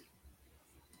 Peace.